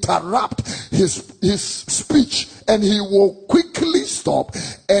 they interrupt his speech, and he will quickly stop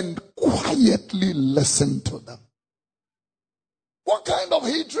and quietly listen to them. What kind of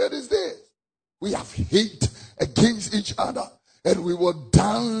hatred is this? We have hate against each other, and we will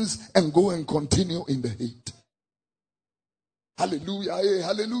dance and go and continue in the hate. Hallelujah,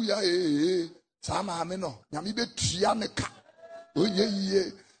 hallelujah.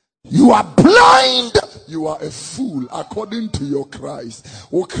 You are blind. You are a fool according to your Christ.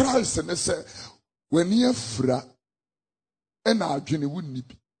 O Christ, and say, when you're fra, and I wouldn't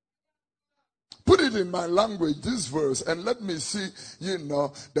be. Put it in my language, this verse, and let me see,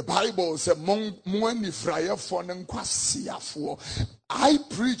 the Bible says, I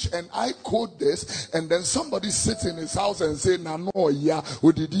preach and I quote this, and then somebody sits in his house and say, no, yeah,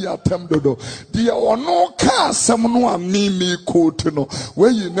 who did he attempt to do? There are no cars, someone me quote, where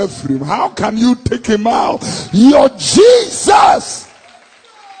you never him. How can you take him out? Your Jesus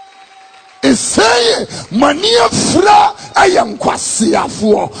is saying, Mania fra ayam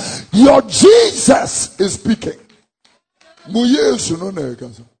kwasiafo. Your Jesus is speaking. Muyesu no na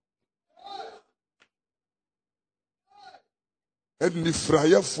ekasa. Eni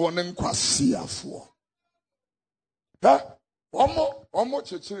frayefo ne kwasiafo. Ha? Omo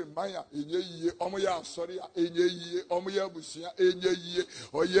chechiri maya enye yiye, omo ya asori enye yiye, omo ya busia enye yiye,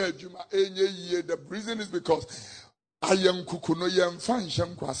 oye adwuma enye yiye. The reason is because Ayankukuno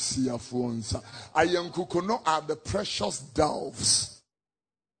yemfanshem kwasiafonsa. Ayankukuno are the precious doves.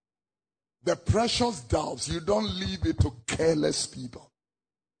 The precious doves. You don't leave it to careless people.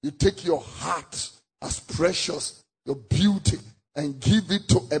 You take your heart as precious, your beauty, and give it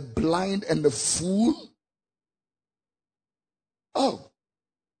to a blind and a fool. Oh,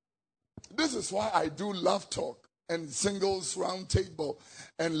 this is why I do love talk and singles round table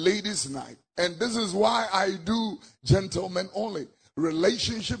and ladies night. And this is why I do gentlemen only.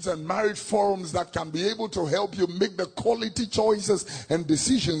 Relationships and marriage forums that can be able to help you make the quality choices and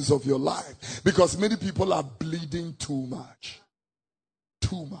decisions of your life. Because many people are bleeding too much.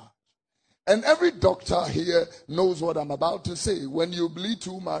 Too much. And every doctor here knows what I'm about to say. When you bleed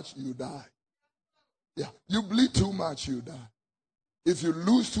too much, you die. Yeah, you bleed too much, you die. If you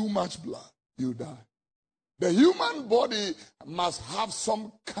lose too much blood, you die. The human body must have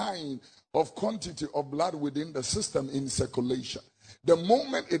some kind of quantity of blood within the system in circulation. The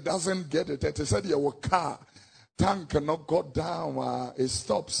moment it doesn't get it, it said your car tank cannot go down, it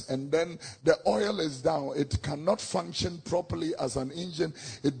stops, and then the oil is down. It cannot function properly as an engine.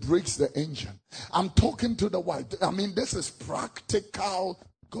 It breaks the engine. I'm talking to the wife. I mean, this is practical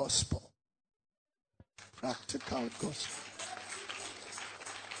gospel. Practical gospel.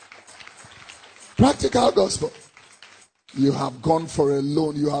 Practical gospel. You have gone for a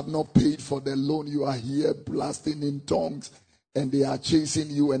loan. You have not paid for the loan. You are here blasting in tongues, and they are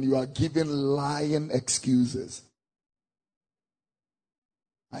chasing you, and you are giving lying excuses.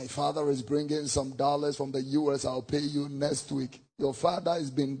 My father is bringing some dollars from the US. I'll pay you next week. Your father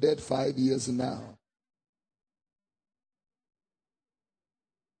has been dead 5 years now.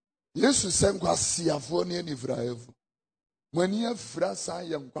 Jesus said, when you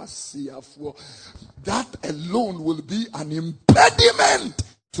that alone will be an impediment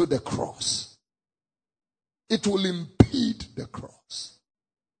to the cross. It will impede the cross.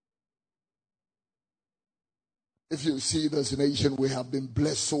 If you see this nation, we have been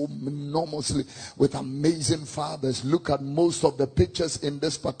blessed so enormously with amazing fathers. Look at most of the pictures in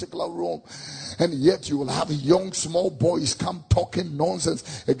this particular room. And yet you will have young, small boys come talking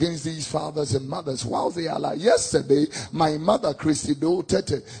nonsense against these fathers and mothers while they are like. Yesterday, my mother, Christy Doe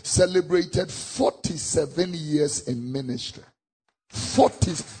Tete, celebrated 47 years in ministry.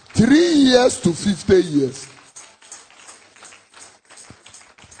 43 years to 50 years.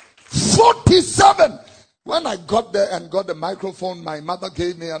 47. When I got there and got the microphone, my mother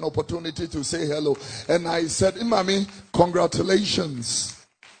gave me an opportunity to say hello. And I said, Imami, congratulations.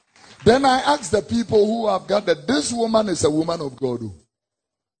 Then I asked the people who have gathered, this woman is a woman of God.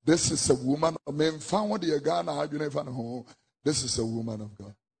 This is a woman. This is a woman of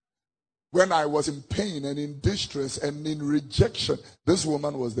God. When I was in pain and in distress and in rejection, this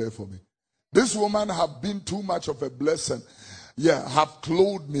woman was there for me. This woman have been too much of a blessing. Yeah, have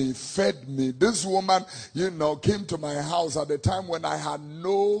clothed me, fed me. This woman, came to my house at the time when I had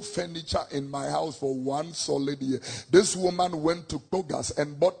no furniture in my house for one solid year. This woman went to Kogas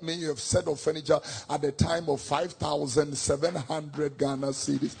and bought me a set of furniture at the time of 5,700 Ghana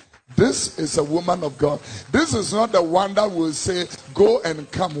cedis. This is a woman of God. This is not the one that will say, go and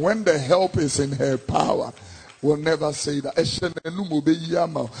come when the help is in her power. Will never say that.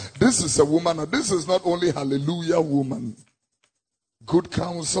 This is a woman. This is not only hallelujah woman. Good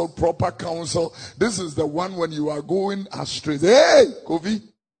counsel, proper counsel. This is the one when you are going astray. Hey, Kofi,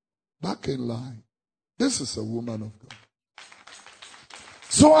 back in line. This is a woman of God.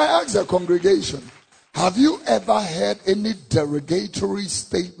 So I asked the congregation, have you ever heard any derogatory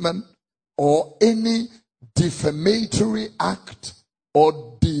statement or any defamatory act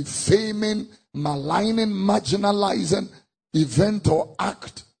or defaming, maligning, marginalizing event or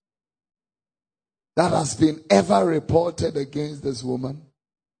act that has been ever reported against this woman?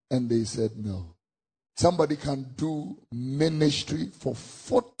 And they said no. Somebody can do ministry for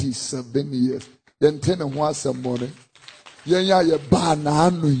 47 years. Then tell them what's some money.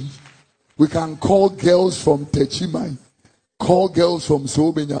 We can call girls from Techimai, call girls from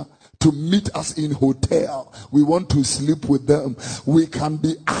Sobenya to meet us in hotel. We want to sleep with them. We can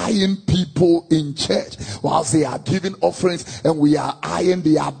be eyeing people in church whilst they are giving offerings, and we are eyeing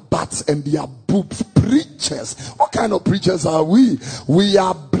their butts and their boobs. Preachers. What kind of preachers are we? We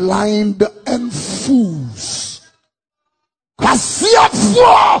are blind and fools.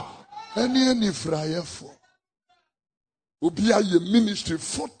 Ministry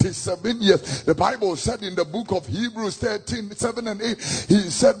 47 years. The Bible said in the book of Hebrews 13, 7 and 8, he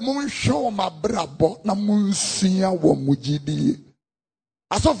said, Mun show my brabo na mun suya wa mujidi.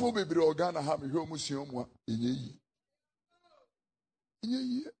 Asofo bebre organa ha me hwe musuya mu enyeyi.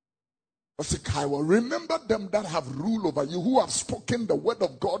 Enyeyi. Remember them that have rule over you, who have spoken the word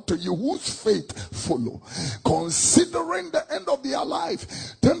of God to you, whose faith follow, considering the end of their life.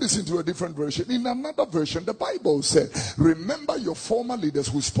 Turn this into a different version. In another version, the Bible said, remember your former leaders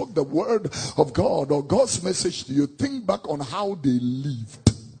who spoke the word of God or God's message to you. Think back on how they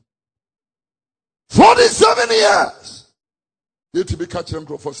lived. 47 years. Yet be catching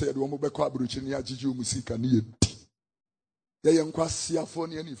Crawford said, Womubeko Abruchini Ajiju Musika Ni. Yayankwasi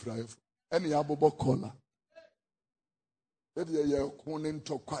Afoni and Ifraef. Any abobo collar. Maybe a corning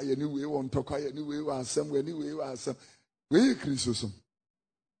to quiet anyway, on to quiet anyway, or somewhere anyway, or some. We Christosum.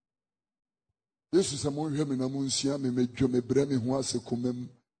 This is a more human amunsia, me make you me bremi who was a comem.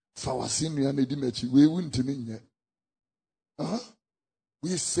 Fawasini and Edimechi, we wouldn't mean yet.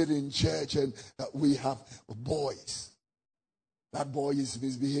 We sit in church and we have boys. That boy is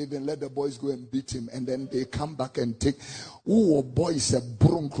misbehaving. Let the boys go and beat him, and then they come back and take. Oh, boy is a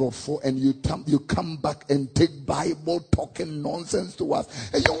broncro, and you come back and take Bible talking nonsense to us.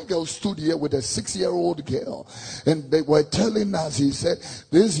 A young girl stood here with a 6-year-old girl, and they were telling us. He said,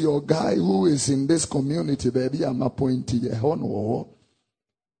 "This is your guy who is in this community, baby. I'm appointed.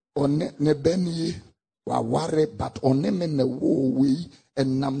 On ne benye wa ware, but on ne me wo we."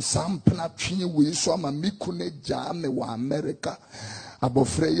 And nam sampna twi we so ama mikune ja me wa America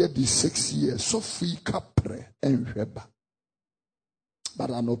abofreye di 6 years so free kapre enhweba but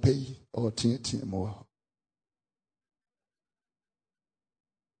anope or tie mo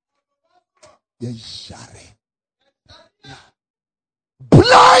ye share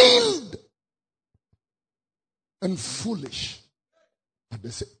blind and foolish. But they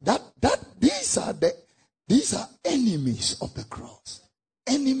say that these are enemies of the cross.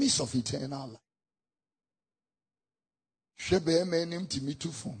 Enemies of eternal life.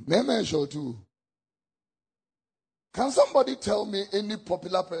 Can somebody tell me any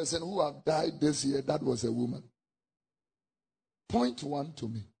popular person who have died this year that was a woman? Point one to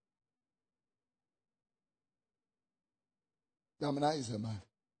me. Yamina is a man.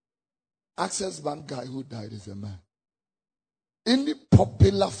 Access Bank guy who died is a man. Any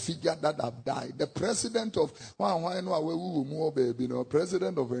popular figure that have died, the president of president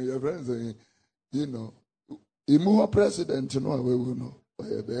of Imuha president,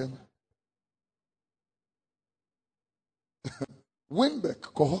 Winbeck,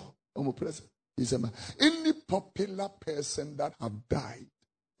 president, is a man. Any popular person that have died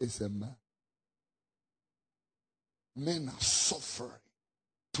is a man. Men are suffering.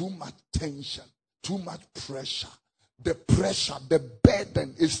 Too much tension, too much pressure. The pressure, the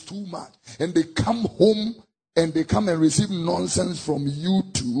burden is too much. And they come home and they come and receive nonsense from you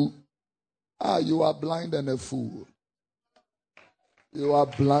too. You are blind and a fool. You are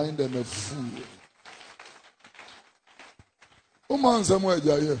blind and a fool. You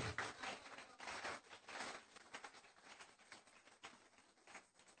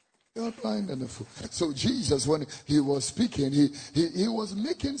are blind and a fool. So Jesus, when he was speaking, he was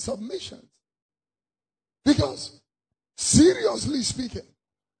making submissions. Because, seriously speaking,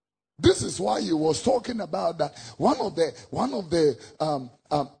 this is why he was talking about that one of the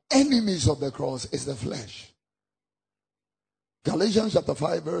enemies of the cross is the flesh. Galatians chapter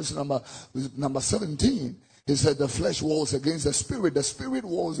 5 verse number 17. He said the flesh wars against the spirit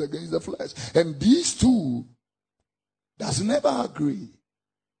wars against the flesh. And these two does never agree.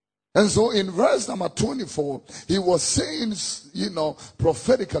 And so in verse number 24, he was saying,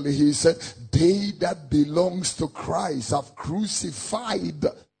 prophetically, he said, they that belongs to Christ have crucified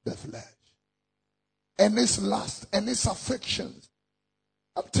the flesh and its lust and its affections.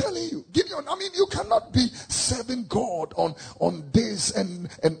 I'm telling you, Gideon, you cannot be serving God on this and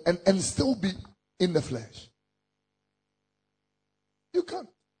still be in the flesh. You can't.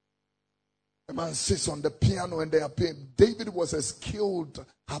 A man sits on the piano and they are playing. David was a skilled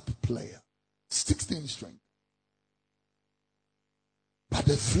harp player, 16 string. But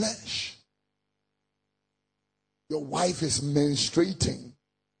the flesh, your wife is menstruating,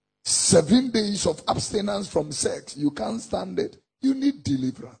 7 days of abstinence from sex, you can't stand it. You need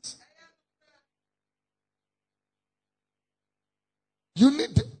deliverance. You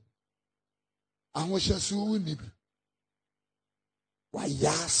need.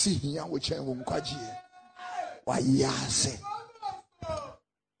 Wayase hiya wechen wo nkwaje. Wayase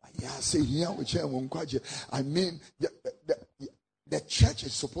hiya wechen wo nkwaje. I mean, the church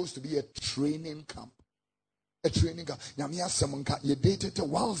is supposed to be a training camp. A training camp. You dated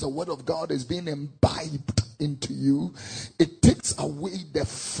whilst the word of God is being imbibed into you, it takes away the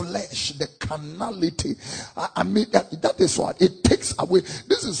flesh, the carnality. That is what it takes away.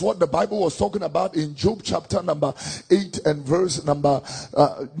 This is what the Bible was talking about in Job chapter number 8 and verse number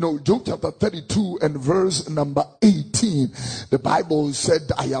Job chapter 32 and verse number 18. The Bible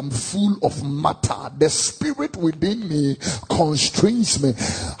said, I am full of matter. The spirit within me constrains me.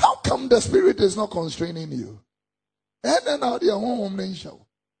 How come the spirit is not constraining you? And then out there home show.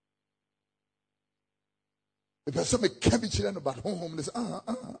 The person may carry children about home. They say,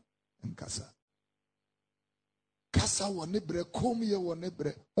 and Kasa. Kasa wanebre, come ye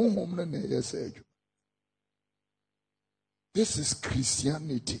wanebre, home ne. This is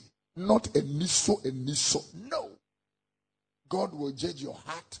Christianity, not a niso. No. God will judge your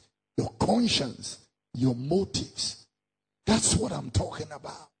heart, your conscience, your motives. That's what I'm talking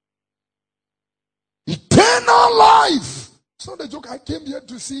about. Eternal life. It's not a joke. I came here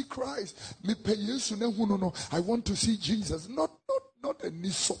to see Christ. I want to see Jesus. Not a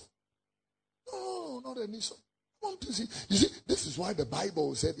niso. No, not a niso. I want to see. You see, this is why the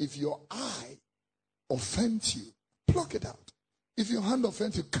Bible said, if your eye offends you, pluck it out. If your hand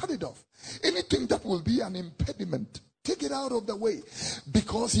offends you, cut it off. Anything that will be an impediment, take it out of the way.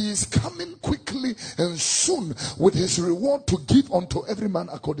 Because he is coming quickly and soon with his reward to give unto every man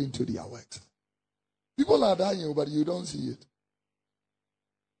according to their works. People are dying, but you don't see it.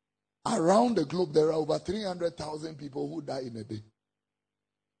 Around the globe, there are over 300,000 people who die in a day.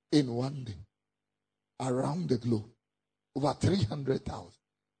 In one day. Around the globe. Over 300,000.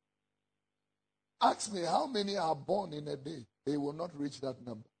 Ask me how many are born in a day. They will not reach that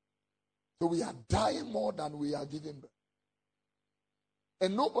number. So we are dying more than we are giving birth.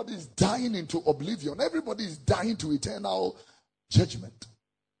 And nobody is dying into oblivion. Everybody is dying to eternal judgment.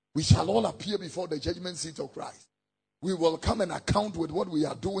 We shall all appear before the judgment seat of Christ. We will come and account with what we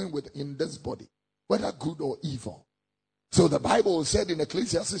are doing in this body, whether good or evil. So the Bible said in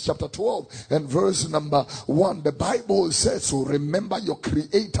Ecclesiastes chapter 12 and verse number 1, the Bible says, so remember your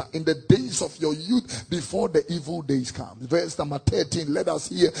Creator in the days of your youth before the evil days come. Verse number 13, let us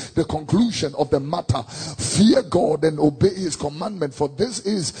hear the conclusion of the matter. Fear God and obey his commandment, for this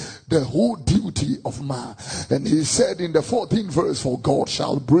is the whole duty of man. And he said in the 14th verse, for God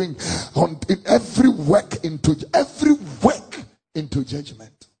shall bring on in every work into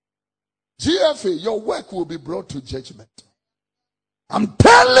judgment. GFA, your work will be brought to judgment. I'm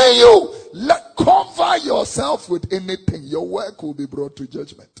telling you, cover yourself with anything. Your work will be brought to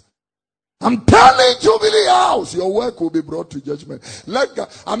judgment. I'm telling Jubilee House, your work will be brought to judgment.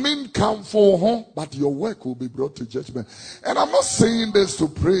 Come for home, but your work will be brought to judgment. And I'm not saying this to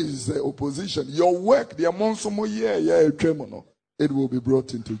praise the opposition. Your work, it will be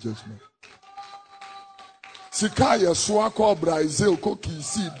brought into judgment. Sikaya Swako Brazil Koki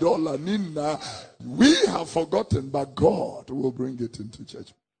dollar Nina. We have forgotten, but God will bring it into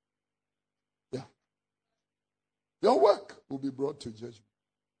judgment. Yeah. Your work will be brought to judgment.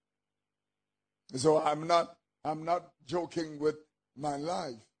 So I'm not joking with my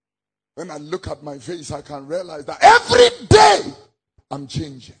life. When I look at my face, I can realize that every day I'm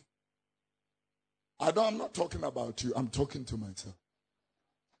changing. I'm not talking about you, I'm talking to myself.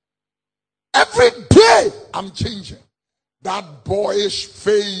 Every day I'm changing. That boyish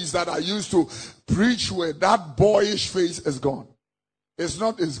face that I used to preach with, that boyish face is gone. It's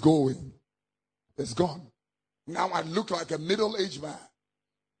going. It's gone. Now I look like a middle-aged man.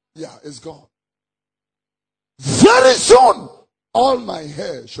 Yeah, it's gone. Very soon, all my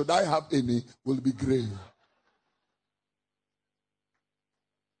hair, should I have any, will be gray.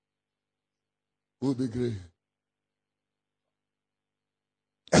 Will be gray.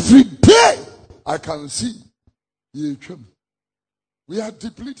 Every day I can see. We are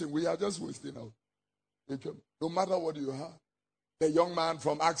depleting. We are just wasting out. No matter what you have. The young man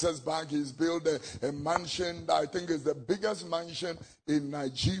from Access Bank, he's built a mansion that I think is the biggest mansion in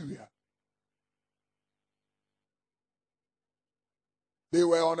Nigeria. They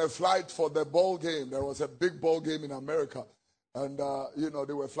were on a flight for the ball game. There was a big ball game in America. And,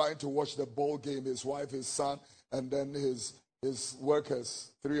 they were flying to watch the ball game. His wife, his son, and then his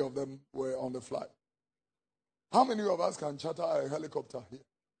workers, 3 of them were on the flight. How many of us can charter a helicopter here?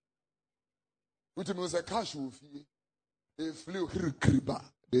 Which means a cash will fee. They flew,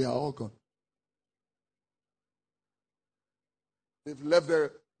 they are all gone. They've left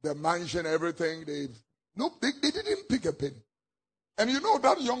the mansion, everything. They didn't pick a penny. And you know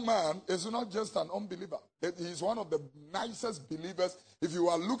that young man is not just an unbeliever. He's one of the nicest believers. If you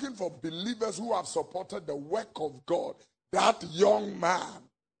are looking for believers who have supported the work of God, that young man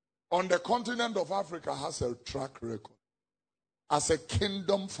on the continent of Africa has a track record as a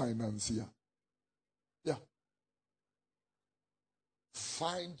kingdom financier. Yeah.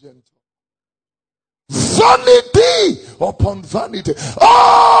 Fine, gentle. Vanity upon vanity.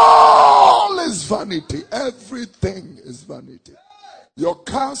 All is vanity. Everything is vanity. Your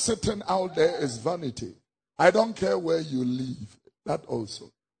car sitting out there is vanity. I don't care where you live. That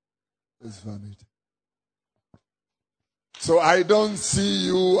also is vanity. So I don't see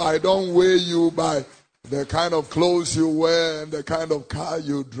you, I don't weigh you by the kind of clothes you wear and the kind of car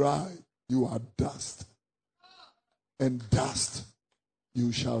you drive. You are dust. And dust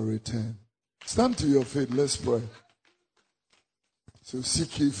you shall return. Stand to your feet, let's pray. So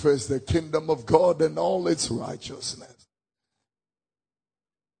seek ye first the kingdom of God and all its righteousness.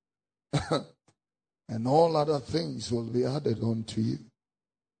 And all other things will be added unto you.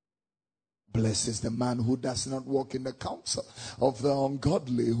 Blessed is the man who does not walk in the counsel of the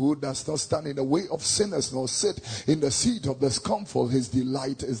ungodly, who does not stand in the way of sinners, nor sit in the seat of the scornful. His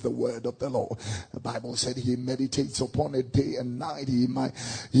delight is the word of the Lord. The Bible said he meditates upon it day and night. He might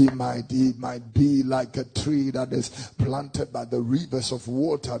be like a tree that is planted by the rivers of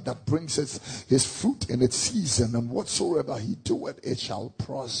water, that brings his fruit in its season, and whatsoever he doeth, it shall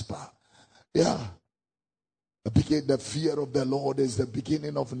prosper. Yeah. The fear of the Lord is the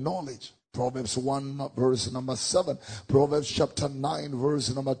beginning of knowledge. Proverbs 1 verse number 7. Proverbs chapter 9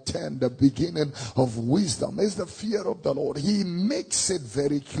 verse number 10. The beginning of wisdom is the fear of the Lord. He makes it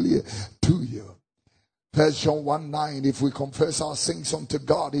very clear to you. 1 John 1:9, if we confess our sins unto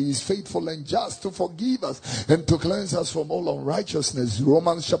God, he is faithful and just to forgive us and to cleanse us from all unrighteousness.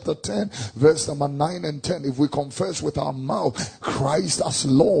 Romans chapter 10 verse number 9 and 10, if we confess with our mouth Christ as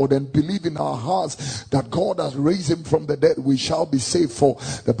Lord and believe in our hearts that God has raised him from the dead, we shall be saved. For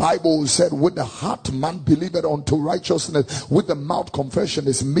the Bible said, with the heart man believeth unto righteousness, with the mouth confession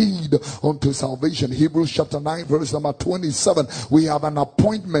is made unto salvation. Hebrews chapter 9 verse number 27, we have an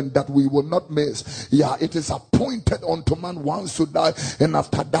appointment that we will not miss. Yeah, it is appointed unto man once to die, and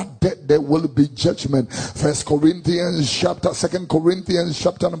after that death there will be judgment. 2 Corinthians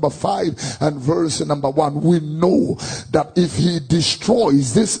chapter number 5 and verse number 1. We know that if he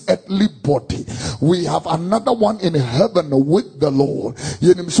destroys this earthly body, we have another one in heaven with the Lord.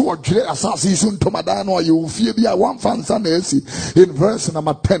 In verse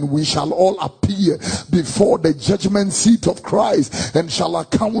number 10, we shall all appear before the judgment seat of Christ and shall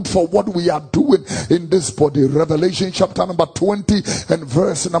account for what we are doing in this body. Revelation chapter number 20 and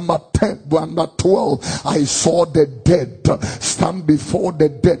verse number 10, number 12. I saw the dead stand before the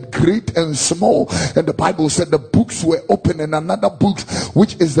dead, great and small, and the Bible said the books were open, and another book,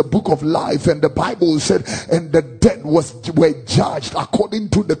 which is the book of life, and the Bible said, and the dead were judged according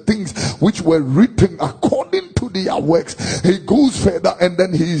to the things which were written according to their works. He goes further, and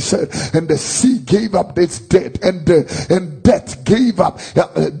then he said, and the sea gave up its dead, and death gave up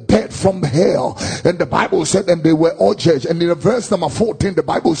dead from hell. And the Bible said, and they were all judged. And in verse number 14, the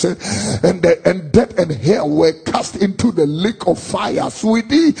Bible said, and death and hell were cast into the lake of fire.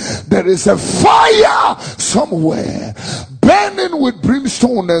 Sweetie, there is a fire somewhere burning with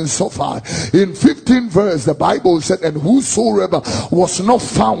brimstone and sulfur. In 15 verse, the Bible said, and whosoever was not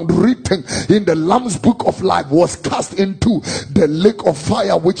found written in the Lamb's book of life was cast into the lake of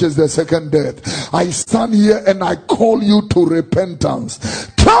fire, which is the second death. I stand here and I call you to repentance.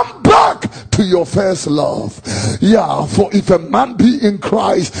 Come back to your first love. Yeah, for if a man be in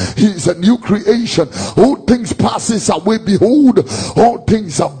Christ, he is a new creation. All things passes away. Behold, all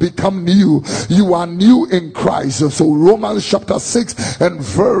things have become new. You are new in Christ. So Romans chapter 6 and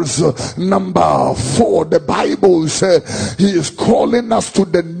verse number 4, the Bible said he is calling us to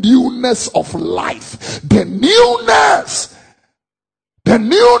the newness of life. The newness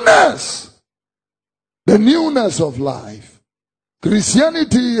of life.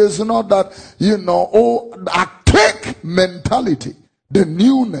 Christianity is not that, archaic mentality. The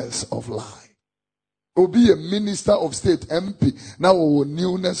newness of life. Will be a minister of state, MP. Now,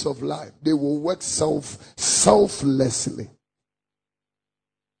 newness of life. They will work selflessly.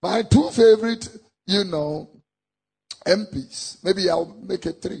 My two favorite, MPs. Maybe I'll make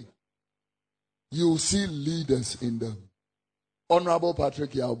it 3. You see leaders in them. Honorable Patrick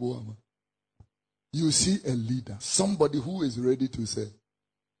Yabuama. You see a leader, somebody who is ready to say,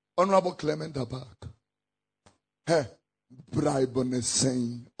 Honorable Clement Abak, hey, bribe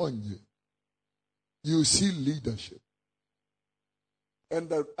saying on you. You see leadership. And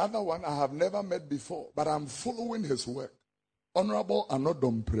the other one I have never met before, but I'm following his work. Honorable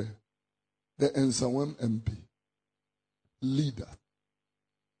Anodompre, the Ensawem MP, leader.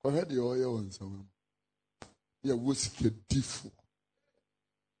 Go ahead, your Ensawem. Yeah, whiskey diffu.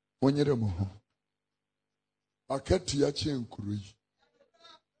 When you're akati ya chenkuru yi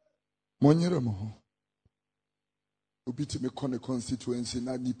monyere mo ho obi ti me kone constituency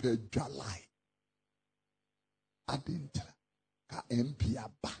na nipa dwalai adintra ka MP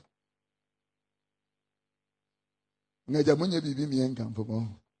aba ngaja monye bibi mi enkamfo mo.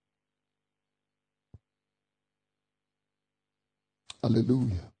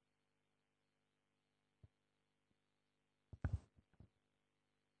 Hallelujah.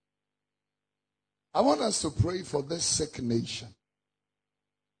 I want us to pray for this sick nation.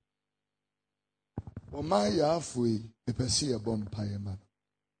 My way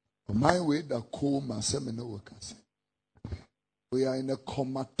the coma workers. We are in a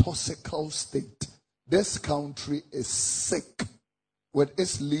comatosical state. This country is sick with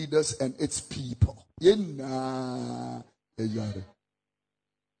its leaders and its people. They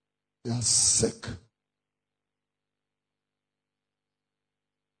are sick.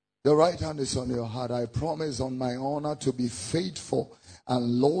 Your right hand is on your heart. I promise on my honor to be faithful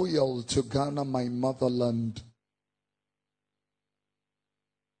and loyal to Ghana, my motherland.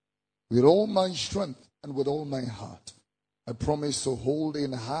 With all my strength and with all my heart, I promise to hold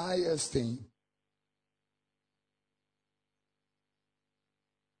in high esteem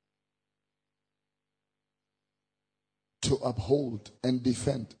to uphold and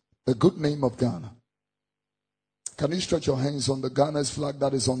defend the good name of Ghana. Can you stretch your hands on the Ghana's flag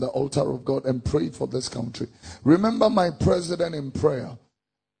that is on the altar of God and pray for this country? Remember my president in prayer.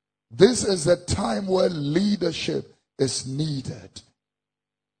 This is a time where leadership is needed.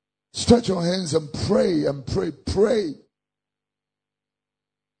 Stretch your hands and pray and pray. Pray.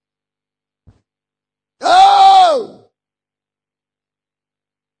 Oh!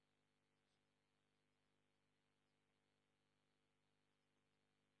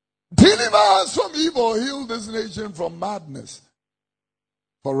 Deliver us from evil, heal this nation from madness.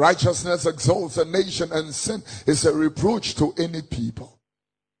 For righteousness exalts a nation, and sin is a reproach to any people.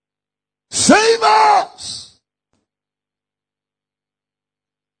 Save us.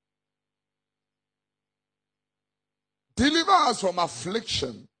 Deliver us from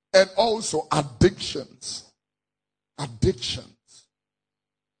affliction and also addictions. Addictions.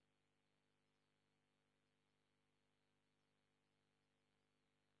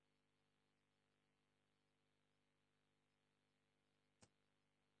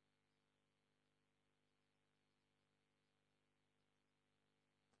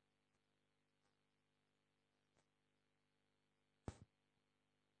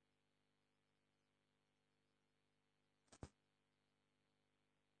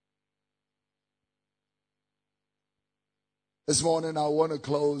 This morning I want to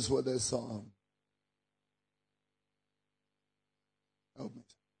close with a song. Help me.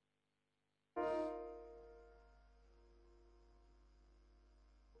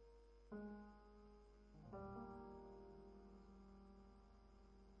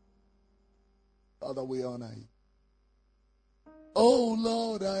 Father, we honor you. Oh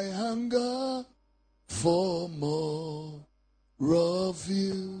Lord, I hunger for more of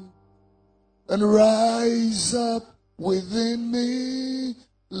you, and rise up within me.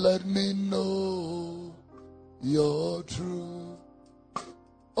 Let me know your truth.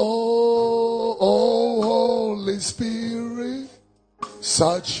 Oh, Holy Spirit,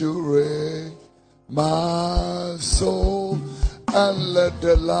 saturate my soul and let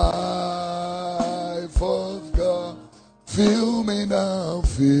the life of God fill me now,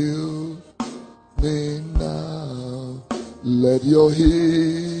 fill me now. Let your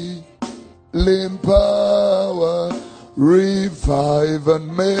healing power revive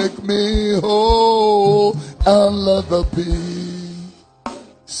and make me whole, and let the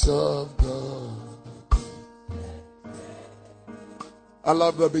peace of God. I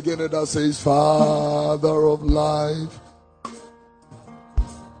love the beginning that says, Father of life,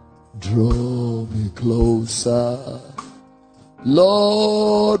 draw me closer.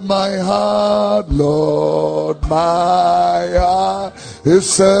 Lord, my heart is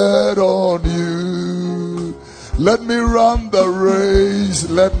set on you. Let me run the race,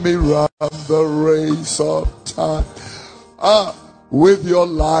 of time. With your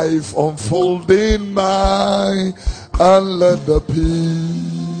life unfolding mine, and let the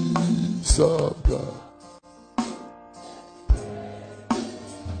peace of God.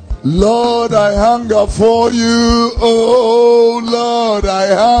 Lord, I hunger for you. Oh, Lord, I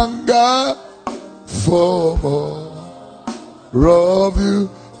hunger for more of you.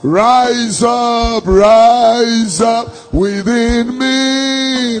 Rise up within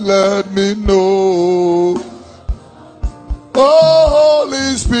me. Let me know. Oh,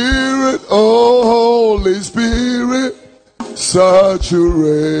 Holy Spirit,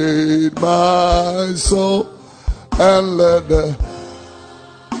 saturate my soul and let the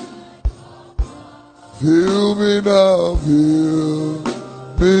fill me now.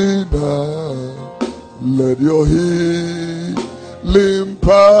 Let your healing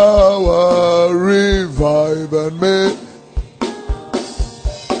power revive and make.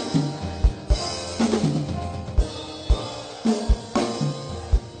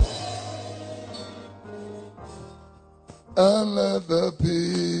 And let the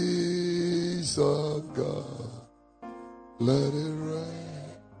peace of God, let it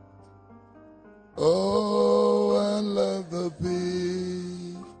rain. Oh, and let the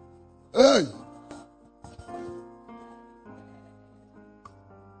peace. Hey!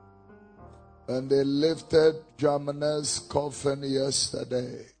 And they lifted Germany's coffin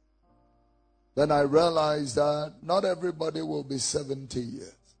yesterday. Then I realized that not everybody will be 70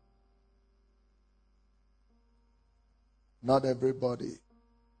 years. Not everybody.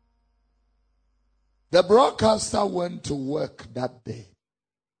 The broadcaster went to work that day.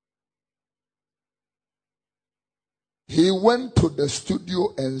 He went to the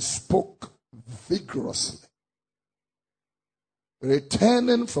studio and spoke vigorously.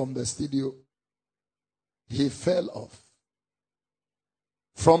 Returning from the studio, he fell off.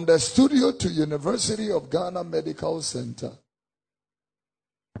 From the studio to University of Ghana Medical Center,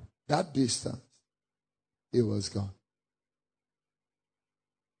 that distance, he was gone.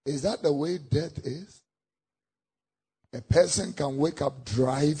 Is that the way death is? A person can wake up,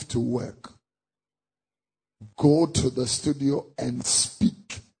 drive to work, go to the studio and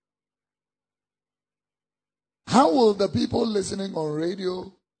speak. How will the people listening on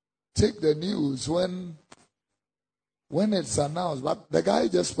radio take the news when it's announced? But the guy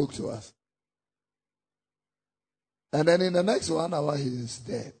just spoke to us. And then in the next 1 hour, he is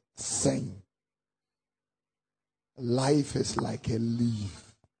dead. Sing. Life is like a leaf.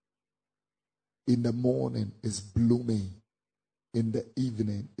 In the morning, it's blooming. In the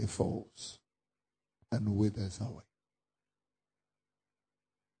evening it falls and withers away.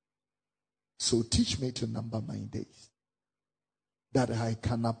 So teach me to number my days, that I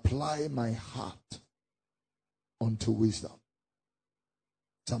can apply my heart unto wisdom.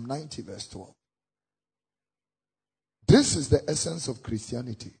 Psalm 90 verse 12. This is the essence of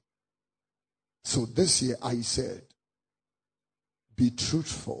Christianity. So this year I said, be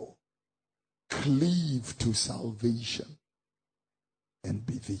truthful, cleave to salvation, and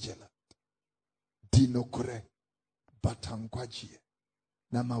be vigilant. Dinokure batankwaji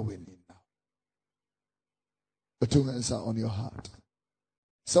nama winning now. The two hands are on your heart.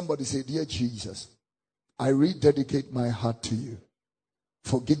 Somebody say, dear Jesus, I rededicate my heart to you.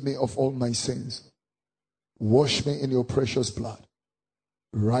 Forgive me of all my sins. Wash me in your precious blood.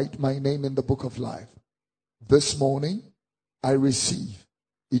 Write my name in the book of life. This morning, I receive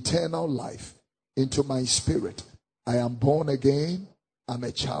eternal life into my spirit. I am born again. I'm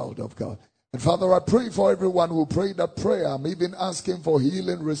a child of God. And Father, I pray for everyone who prayed that prayer. I'm even asking for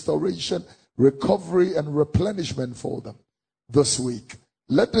healing, restoration, recovery, and replenishment for them this week.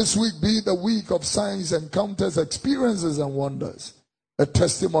 Let this week be the week of signs, encounters, experiences, and wonders. The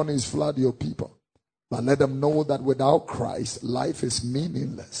testimonies flood your people. But let them know that without Christ, life is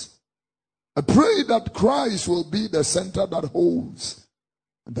meaningless. I pray that Christ will be the center that holds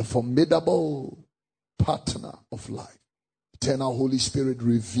the formidable partner of life. Eternal Holy Spirit,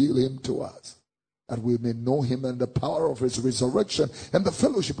 reveal him to us, that we may know him and the power of his resurrection and the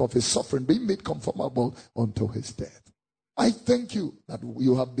fellowship of his suffering, being made conformable unto his death. I thank you that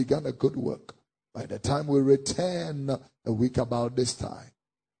you have begun a good work. By the time we return a week about this time,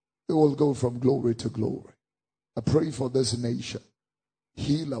 we will go from glory to glory. I pray for this nation.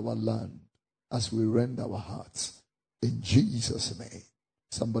 Heal our land as we rend our hearts. In Jesus' name.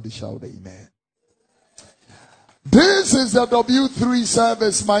 Somebody shout amen. This is the W3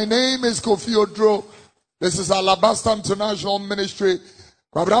 service. My name is Kofi Oduro. This is Alabaster International Ministry,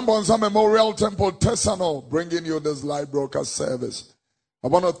 Kwabrambo Memorial Temple, Tessano, bringing you this live broadcast service. I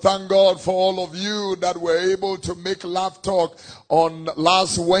want to thank God for all of you that were able to make Laugh Talk on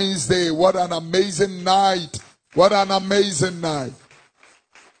last Wednesday. What an amazing night. What an amazing night.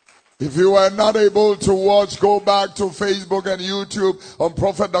 If you were not able to watch, go back to Facebook and YouTube on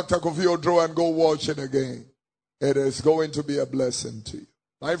Prophet Dr. Kofi Oduro and go watch it again. It is going to be a blessing to you.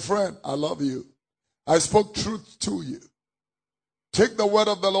 My friend, I love you. I spoke truth to you. Take the word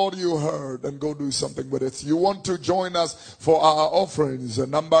of the Lord you heard and go do something with it. You want to join us for our offerings. The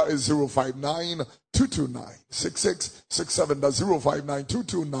number is 059-229-6667. That's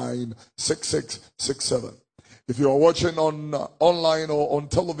 059-229-6667. If you are watching on online or on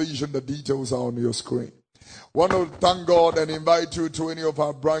television, the details are on your screen. Want to thank God and invite you to any of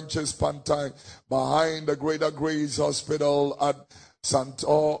our branches, Pantai, behind the Greater Grace Hospital at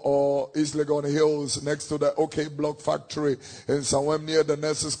Santor or East Legon Hills, next to the OK Block Factory in somewhere near the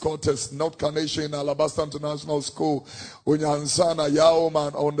Nurses Quarters, North Carnation in Alabaster International School, Unyansana,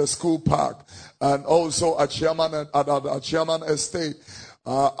 Yaoman on the school park, and also at Chairman Estate,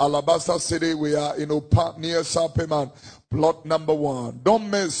 Alabaster City. We are in Opa near Sapeman, plot number 1. Don't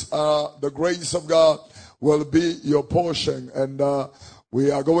miss the grace of God will be your portion, and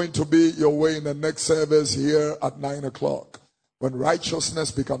we are going to be your way in the next service here at 9 o'clock. When righteousness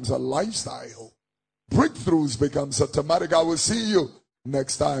becomes a lifestyle, breakthroughs becomes a thematic. I will see you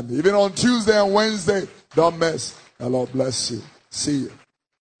next time. Even on Tuesday and Wednesday, don't miss. The Lord bless you. See you.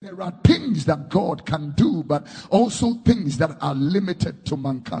 There are things that God can do, but also things that are limited to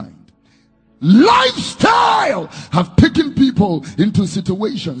mankind. Lifestyle have taken people into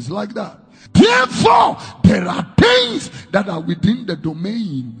situations like that. Therefore, there are things that are within the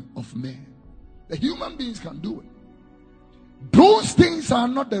domain of man. The human beings can do it. Those things are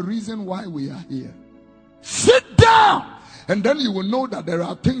not the reason why we are here. Sit down, and then you will know that there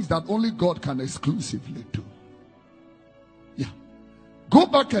are things that only God can exclusively do. Yeah. Go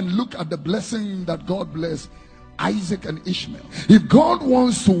back and look at the blessing that God blessed Isaac and Ishmael. If God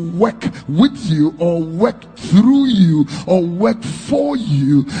wants to work with you or work through you or work for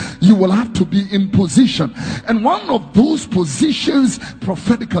you, you will have to be in position. And one of those positions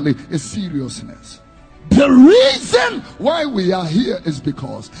prophetically is seriousness. The reason why we are here is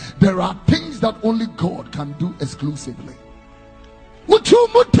because there are things that only God can do exclusively.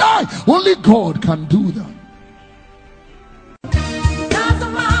 Only God can do them.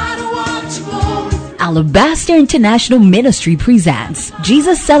 Alabaster International Ministry presents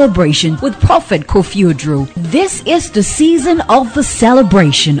Jesus Celebration with Prophet Kofi Oduro. This is the season of the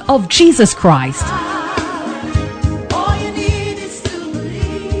celebration of Jesus Christ.